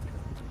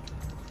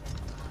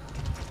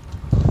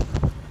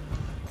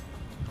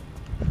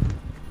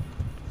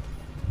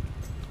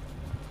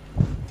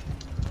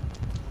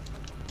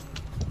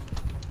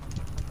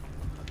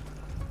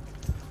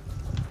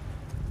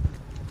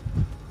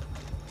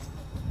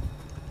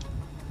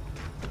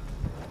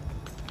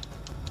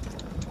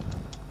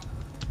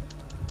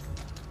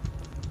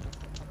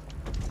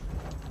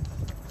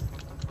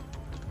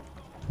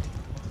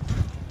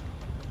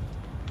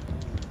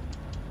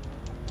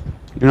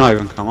 You've not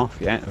even come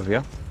off yet, have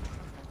you?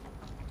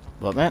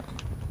 What, mate?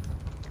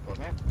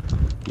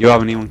 You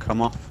haven't even come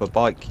off the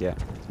bike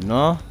yet.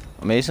 No,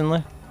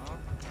 amazingly.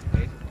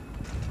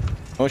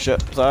 Oh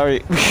shit,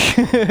 sorry.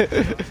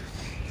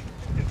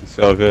 It's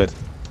all good.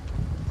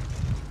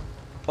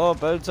 Oh,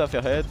 bounce off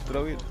your head,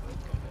 brilliant.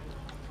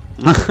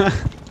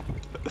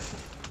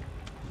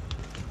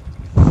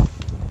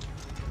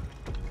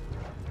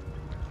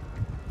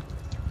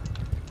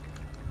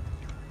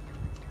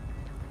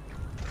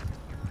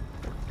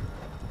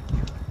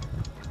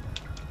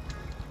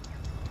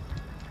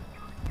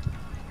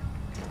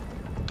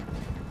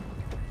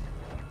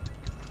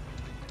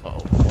 Oh,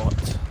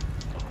 what?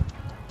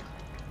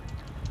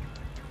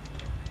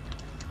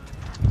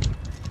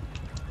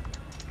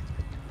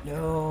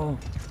 No.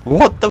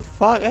 What the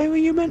fuck? How are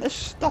you meant to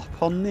stop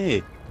on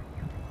there?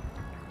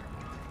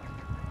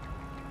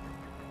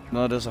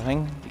 No, there's a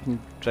thing. You can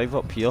drive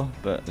up here,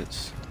 but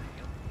it's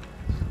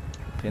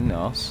a pain in the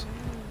arse.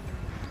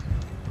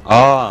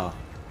 Ah,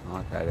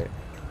 I get it.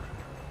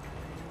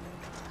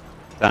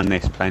 Done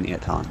this plenty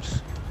of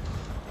times.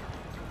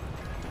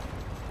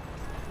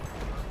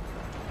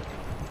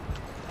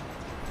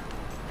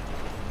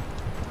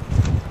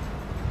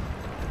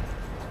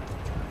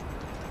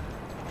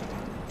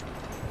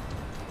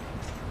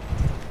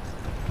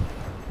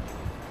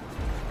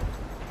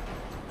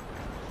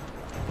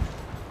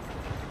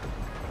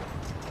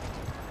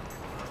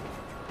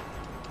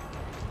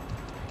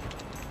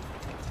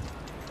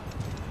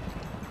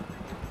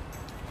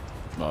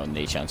 No,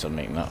 no chance of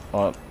making that.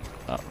 Oh,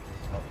 oh.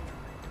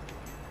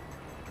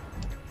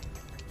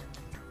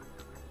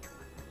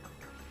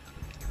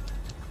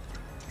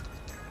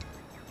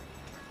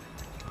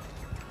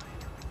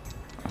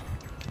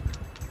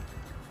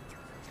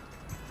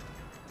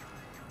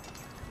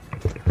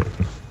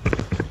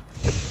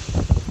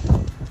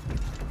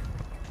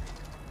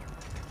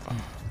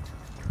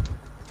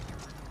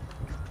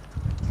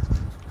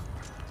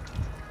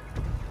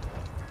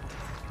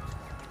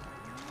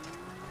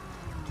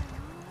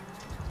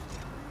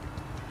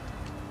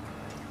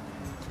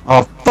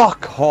 Oh,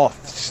 fuck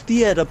off!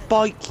 Steer the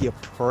bike, you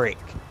prick!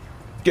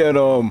 Get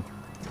him!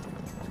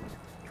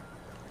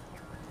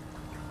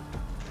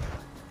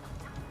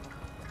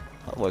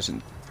 That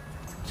wasn't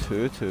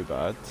too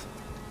bad.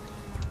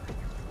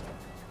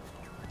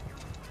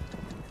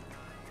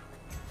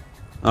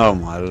 Oh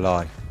my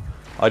life.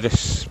 I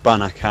just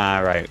spun a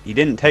car out. He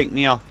didn't take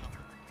me off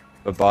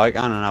the bike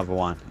and another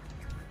one.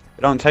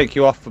 They don't take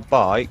you off the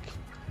bike,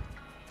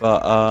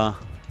 but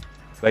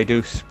they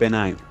do spin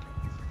out.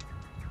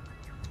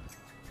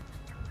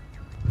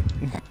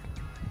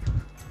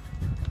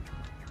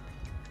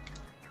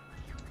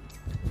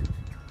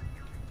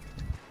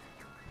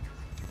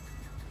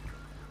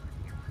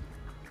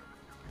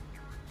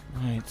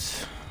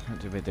 Right, what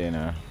do we do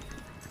now?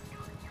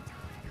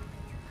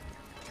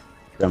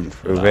 Jump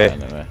through it.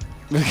 Anyway.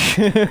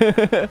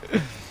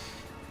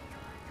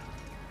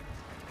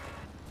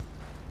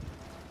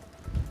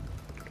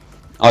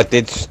 I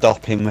did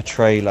stop in the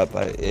trailer,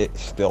 but it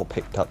still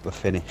picked up the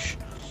finish.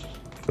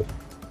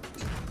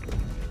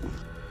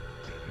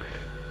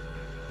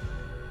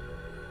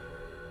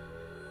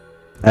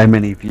 How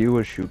many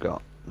viewers you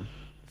got?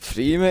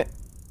 3, mate.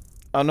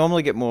 I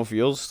normally get more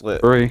viewers like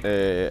 3.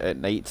 at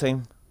night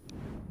time.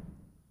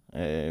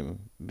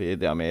 Be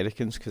the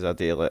Americans, because I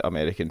do like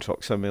American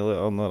Truck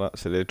Simulator and all that,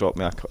 so they drop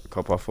me a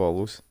couple of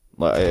follows.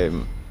 Like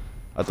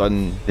I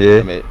done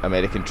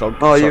American Truck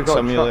Simulator.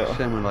 Truck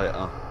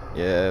Simulator.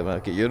 Yeah, I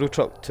get Euro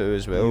Truck 2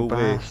 as well. You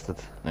bastard.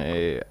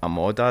 A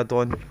mod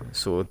add-on.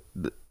 So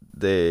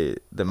the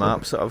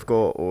maps that I've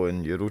got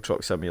on Euro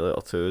Truck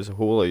Simulator 2 is the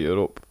whole of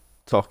Europe,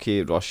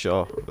 Turkey,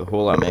 Russia, the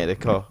whole of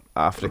America,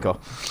 Africa.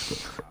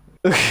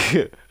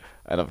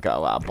 And I've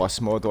got a bus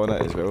mod on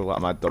it as well,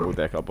 like my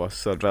double-decker bus.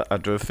 So I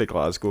drove for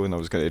Glasgow and I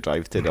was going to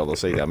drive to the other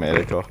side of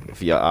America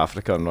via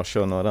Africa and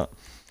Russia and all that.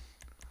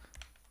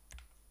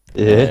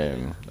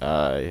 Yeah.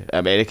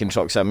 American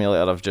Truck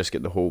Simulator, I've just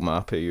got the whole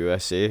map of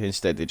USA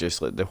instead of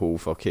just like the whole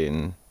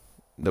fucking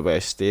the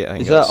West State. I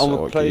think Is that that's on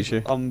what the it gives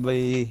you. on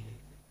the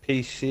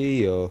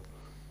PC or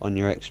on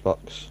your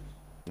Xbox?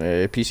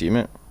 PC,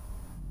 mate.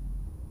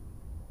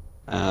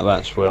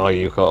 That's where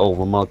you got all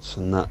the mods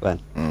and that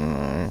then.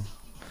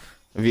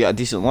 Have you got a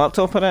decent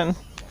laptop or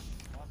anything?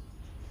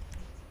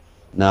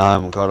 No, I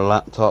haven't got a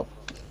laptop.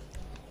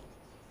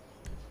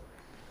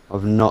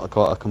 I've not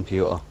got a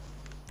computer.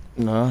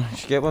 No, you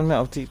should get one, mate.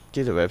 I'll get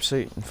the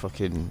website and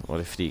fucking all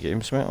the free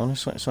games, mate.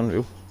 Honestly, it's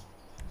unreal.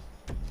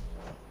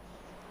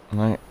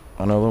 Right,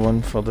 another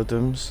one for the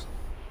Dooms.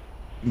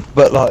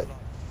 But like,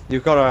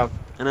 you've got to have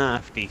an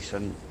half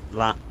decent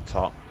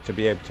laptop to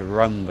be able to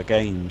run the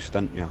games,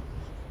 don't you?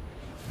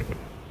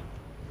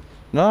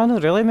 No,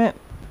 not really, mate.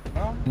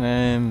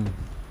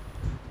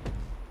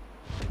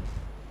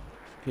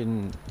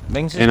 Fucking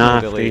mine's is In not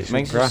half really. decent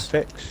Mine's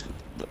graphics.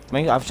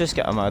 I've just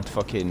got a mad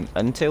fucking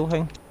Intel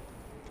thing.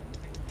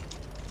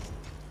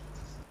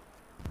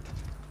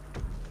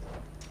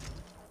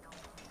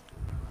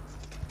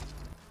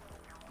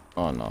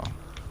 Oh no.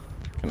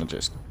 Can I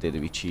just do the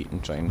wee cheat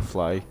and try and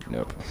fly?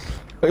 Nope.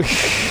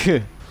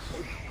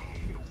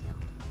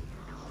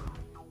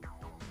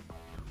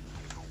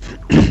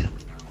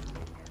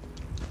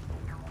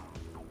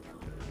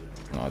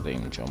 No, I didn't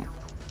even jump.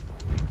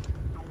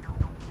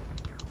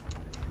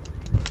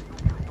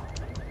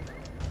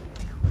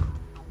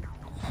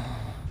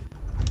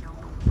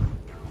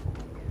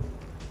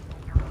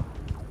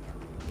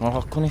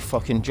 Oh, can I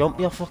fucking jump,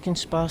 you fucking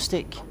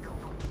spastic?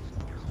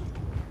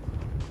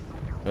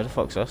 Where the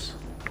fuck's this?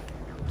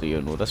 Do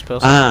you know this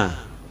person? I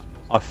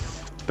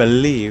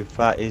believe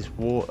that is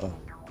water.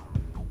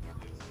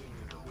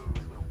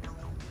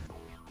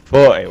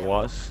 Thought it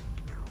was.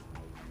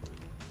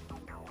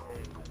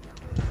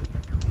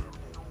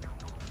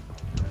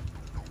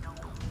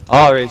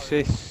 Oh, is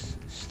this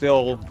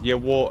still your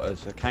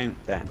water's account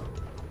then?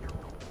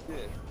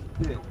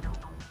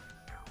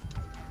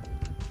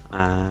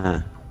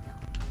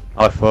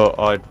 I thought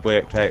I'd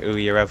worked out who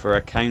your other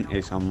account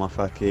is on my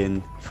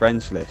fucking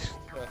friends list.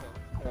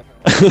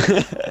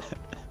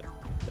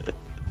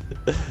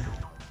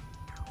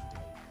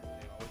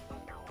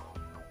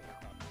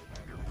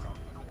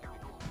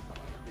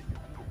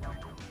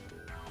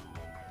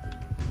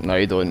 No,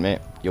 you don't, mate.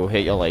 You'll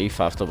hate your life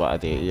after what I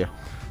did to you.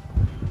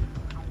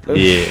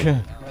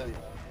 Yeah.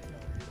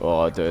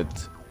 Oh, dude.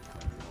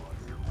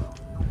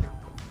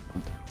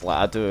 Like,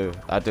 I do.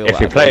 If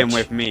you're playing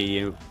with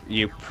me,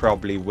 you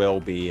probably will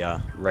be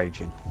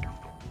raging.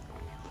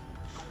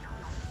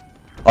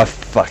 I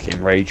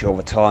fucking rage all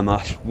the time.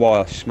 That's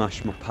why I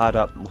smashed my pad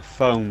up. My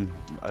phone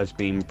has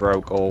been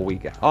broke all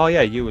weekend. Oh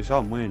yeah, you was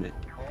on, weren't it?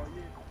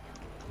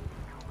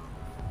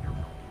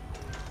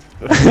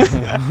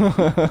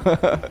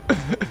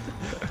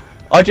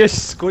 I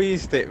just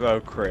squeezed it though,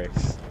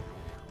 Chris.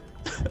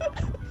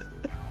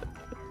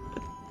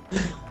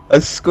 I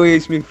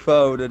squeezed my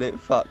phone and it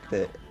fucked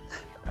it.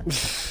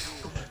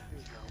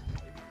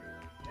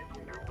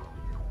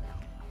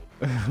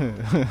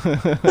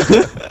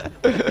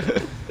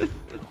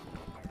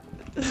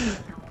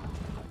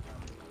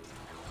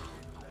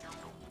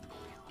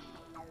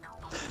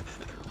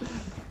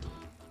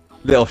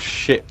 Little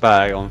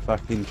shitbag on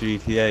fucking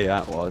GTA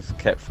that was,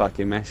 kept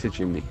fucking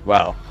messaging me.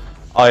 Well,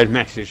 I had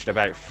messaged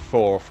about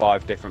 4 or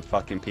 5 different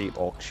fucking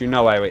people, 'cause you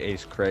know how it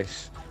is,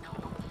 Chris.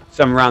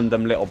 Some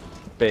random little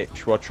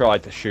bitch will try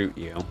to shoot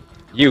you.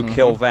 You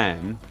kill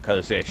them,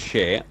 because they're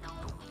shit,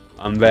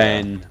 and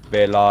then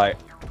they're like,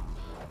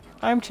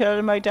 I'm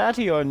telling my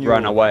daddy on you.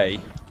 run away.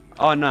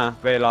 Oh no,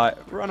 they're like,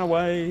 run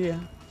away.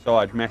 So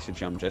I'd message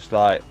them just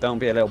like, don't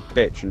be a little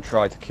bitch and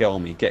try to kill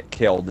me, get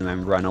killed and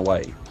then run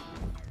away.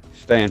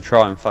 Stay and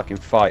try and fucking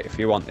fight if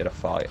you wanted to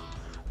fight.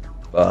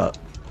 But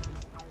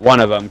one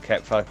of them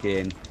kept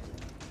fucking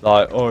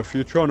like, oh, if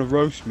you're trying to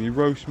roast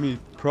me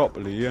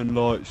properly and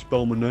like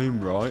spell my name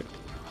right.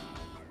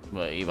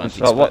 What, you It's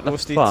wanted like, what split the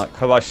roasted? fuck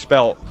have I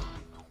spelt?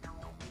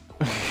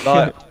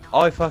 Like,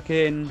 I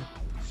fucking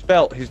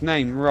spelt his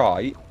name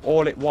right.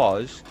 All it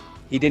was,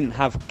 he didn't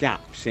have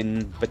gaps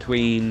in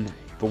between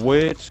the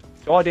words,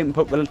 so I didn't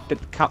put the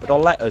capital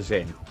letters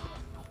in.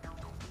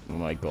 Oh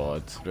my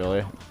god,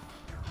 really?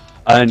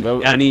 And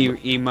Well- and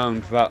he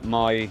moaned that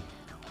my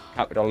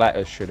capital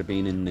letters should have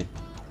been in there.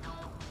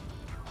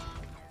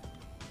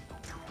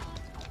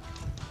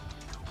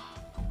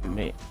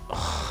 Mate.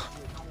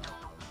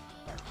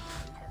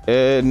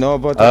 No,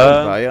 but I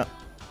didn't buy it.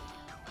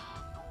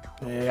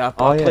 I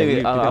play.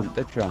 you didn't,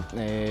 did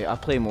you? I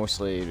play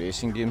mostly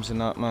racing games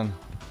and that, man.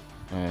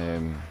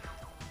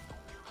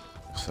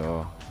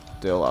 So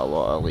do a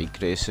lot of league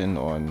racing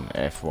on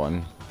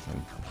F1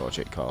 and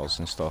Project Cars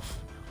and stuff.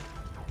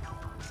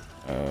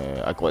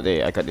 I got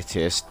the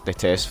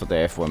test for the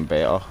F1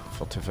 beta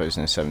for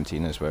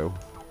 2017 as well,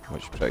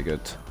 which is pretty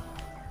good.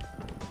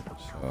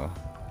 So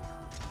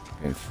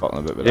been fucking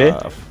about with Yeah?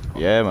 that.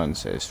 Yeah, man,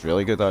 it's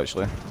really good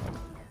actually.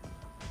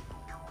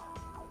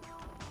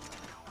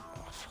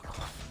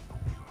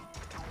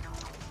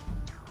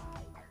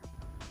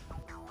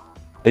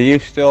 Are you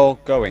still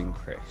going,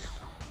 Chris?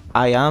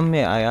 I am,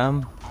 mate. I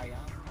am.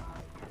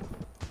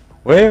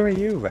 Where are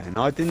you then?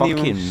 I didn't even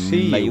Fucking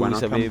see you when I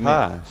miles away, come mate.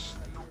 past.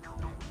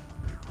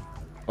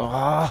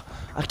 Ah,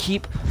 I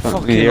keep Fuck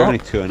fucking me, you're up. only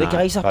 2.5, The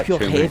guy's a about pure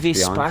 2 minutes heavy,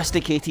 behind.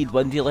 spasticated,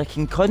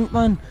 windy-licking cunt,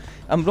 man.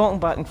 I'm rocking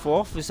back and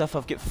forth as if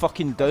I've got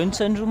fucking Down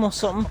syndrome or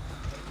something.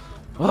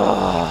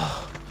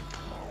 Ah,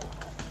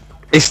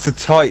 It's the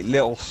tight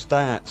little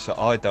stats that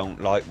I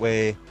don't like,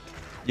 where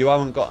you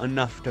haven't got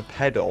enough to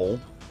pedal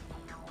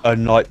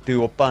and like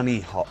do a bunny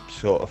hop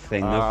sort of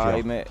thing, have aye,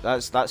 you? mate.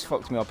 That's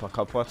fucked me up a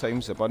couple of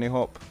times. The bunny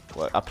hop.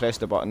 Like I press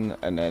the button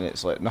and then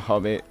it's like, nah,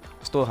 mate,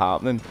 it's not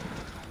happening.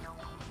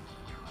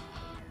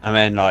 And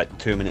then like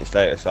 2 minutes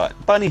later, it's like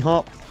bunny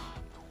hop.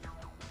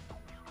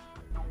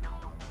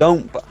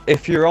 Don't.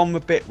 If you're on the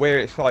bit where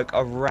it's like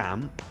a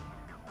ramp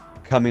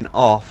coming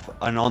off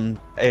and on,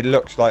 it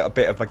looks like a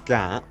bit of a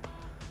gap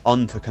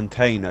onto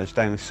containers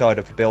down the side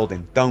of the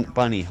building. Don't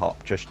bunny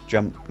hop. Just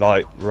jump,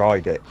 like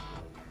ride it.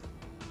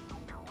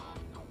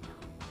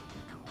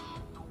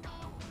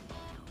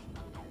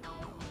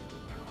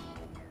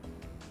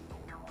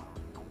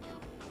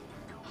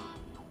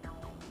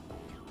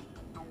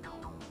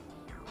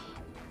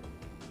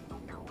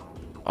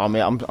 Oh,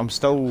 mate, I'm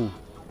still.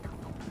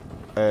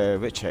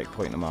 Which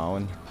checkpoint am I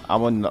on?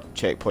 I'm on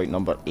checkpoint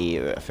number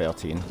 8 out of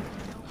 13.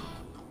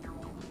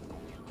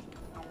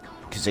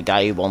 Because the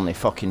guy will only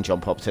fucking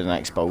jump up to the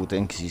next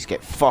building because he's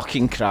got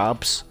fucking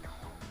crabs.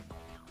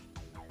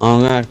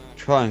 I'm gonna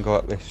try and go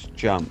up this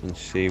jump and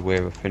see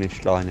where the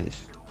finish line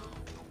is.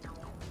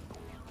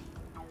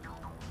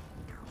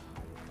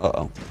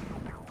 Uh-oh.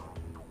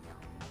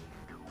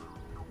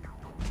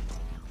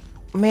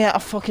 Mate, I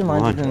fucking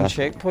landed Right, in a that's-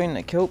 checkpoint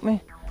that killed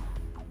me.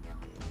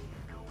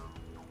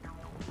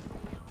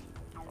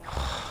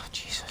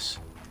 Jesus.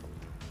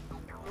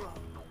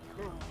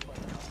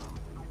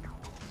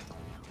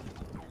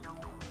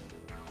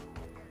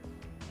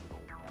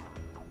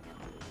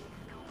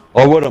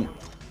 I wouldn't,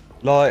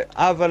 like,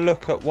 have a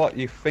look at what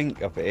you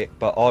think of it,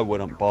 but I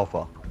wouldn't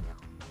bother.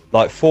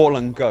 Like,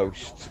 Fallen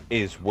Ghosts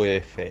is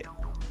worth it.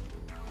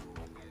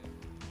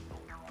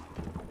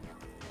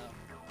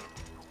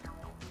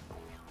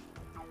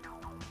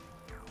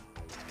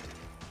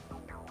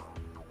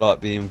 Like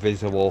the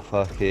invisible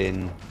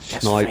fucking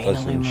Yes, snipers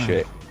finally, and man.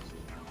 shit.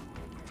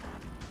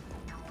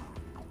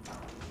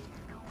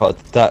 But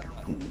that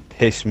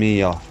pissed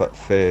me off at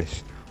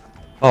first.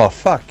 Oh,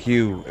 fuck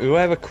you.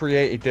 Whoever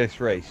created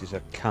this race is a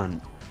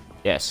cunt.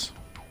 Yes,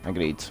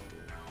 agreed.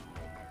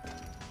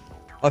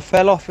 I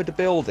fell off of the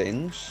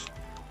buildings,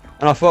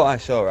 and I thought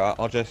that's alright,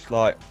 I'll just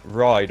like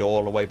ride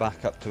all the way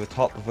back up to the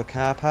top of a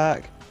car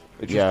park,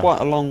 which Yeah. is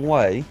quite a long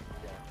way.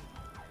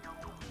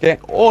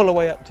 Get all the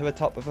way up to the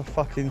top of the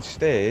fucking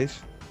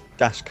stairs,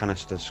 gas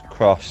canisters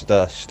cross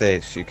the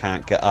stairs so you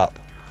can't get up.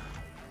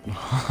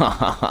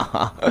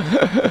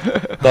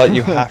 Like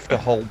you have to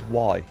hold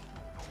Y.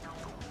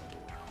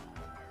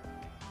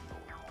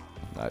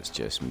 That's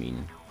just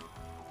mean.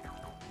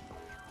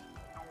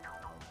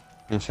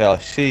 And so I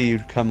see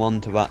you'd come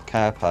onto that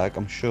car park,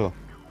 I'm sure.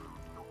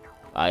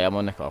 I am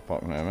on the car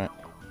park now, mate.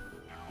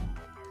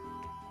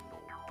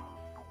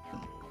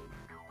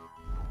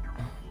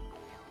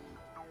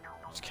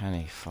 Just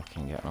can't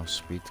fucking get enough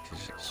speed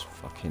because it's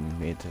fucking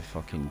made to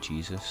fucking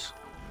Jesus.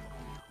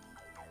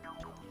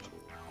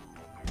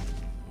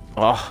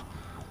 Oh!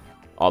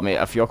 Oh mate,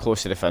 if you're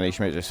close to the finish,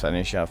 mate, just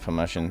finish. You have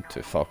permission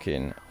to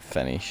fucking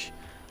finish.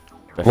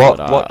 Before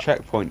What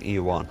checkpoint are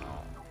you on?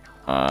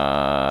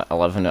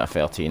 11 out of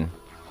 13.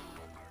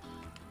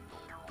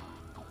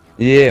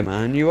 Yeah,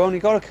 man, you only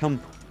gotta come.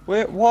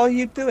 What are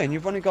you doing?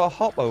 You've only got to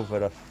hop over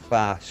the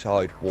far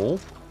side wall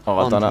Oh,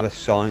 I've done onto it. the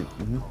sign,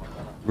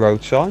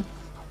 road sign.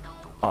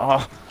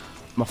 Oh,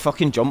 my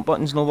fucking jump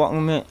button's not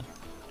working, mate.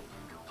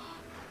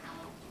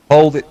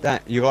 Hold it down.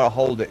 You gotta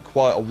hold it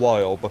quite a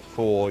while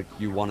before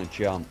you want to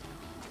jump.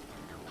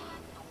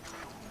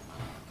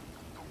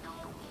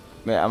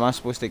 Mate, am I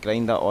supposed to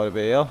grind that all the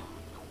way here?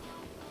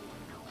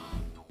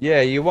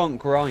 Yeah, you won't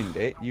grind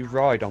it. You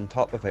ride on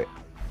top of it.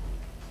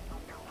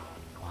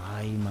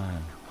 Why,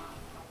 man?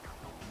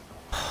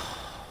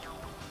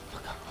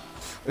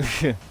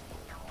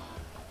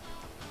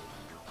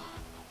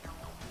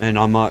 And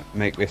I might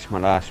make this my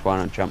last one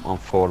and jump on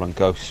Fallen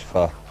Ghosts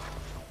for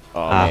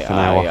Oh, half mate, an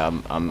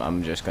hour.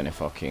 I'm just gonna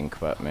fucking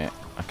quit, mate.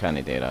 I can't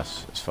do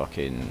this. It's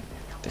fucking...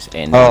 It's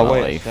ending Oh, my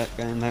wait life. a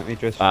second. Let me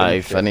just Aye,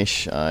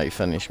 finish it.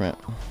 finish, mate.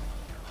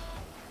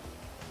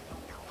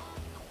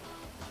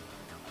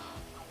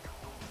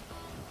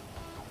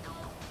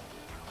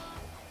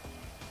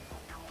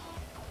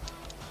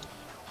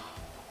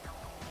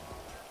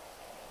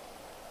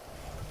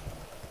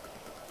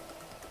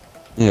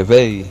 Yeah,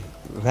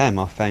 them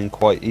I found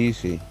quite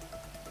easy.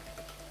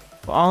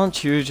 But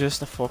aren't you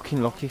just a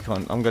fucking lucky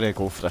cunt? I'm gonna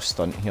go for a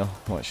stunt here.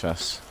 Watch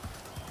this.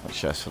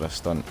 Watch this for a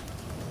stunt.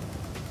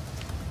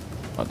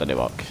 That didn't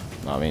work.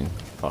 I mean,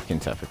 fucking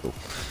typical.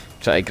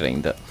 Try to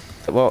grind it.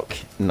 Does it work?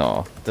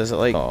 No. Does it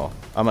like... No.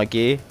 Am I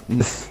gay?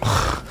 No.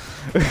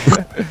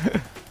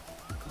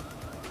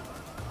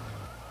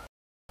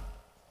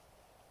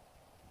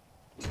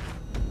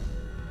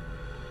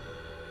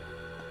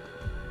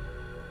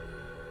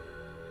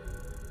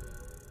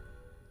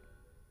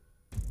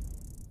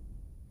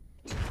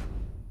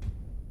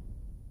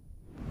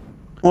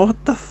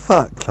 What the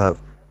fuck, club?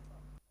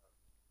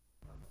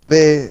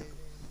 There's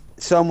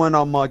someone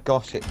on my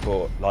gossip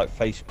board, like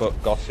Facebook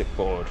gossip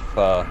board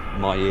for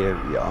my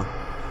area.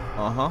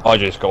 Uh-huh. I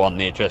just go on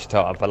there just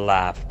to have a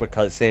laugh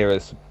because there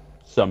is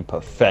some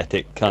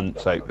pathetic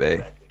cunts out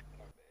there.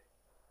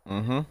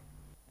 Mm-hmm.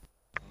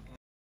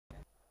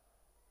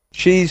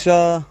 She's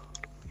found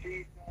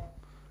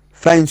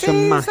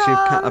some massive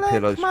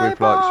caterpillars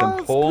with like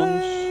some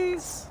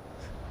horns.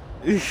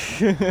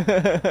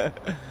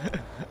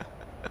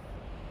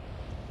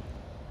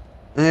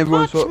 And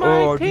everyone's like,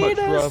 oh, I'd much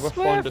rather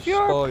find a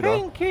spider.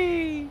 I'm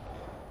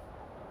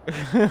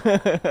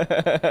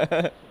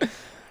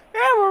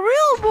a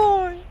real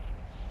boy.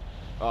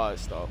 Oh, it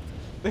stopped.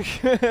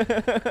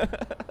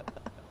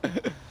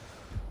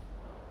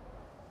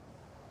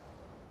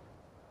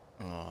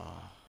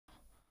 Oh,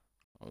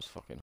 that was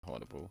fucking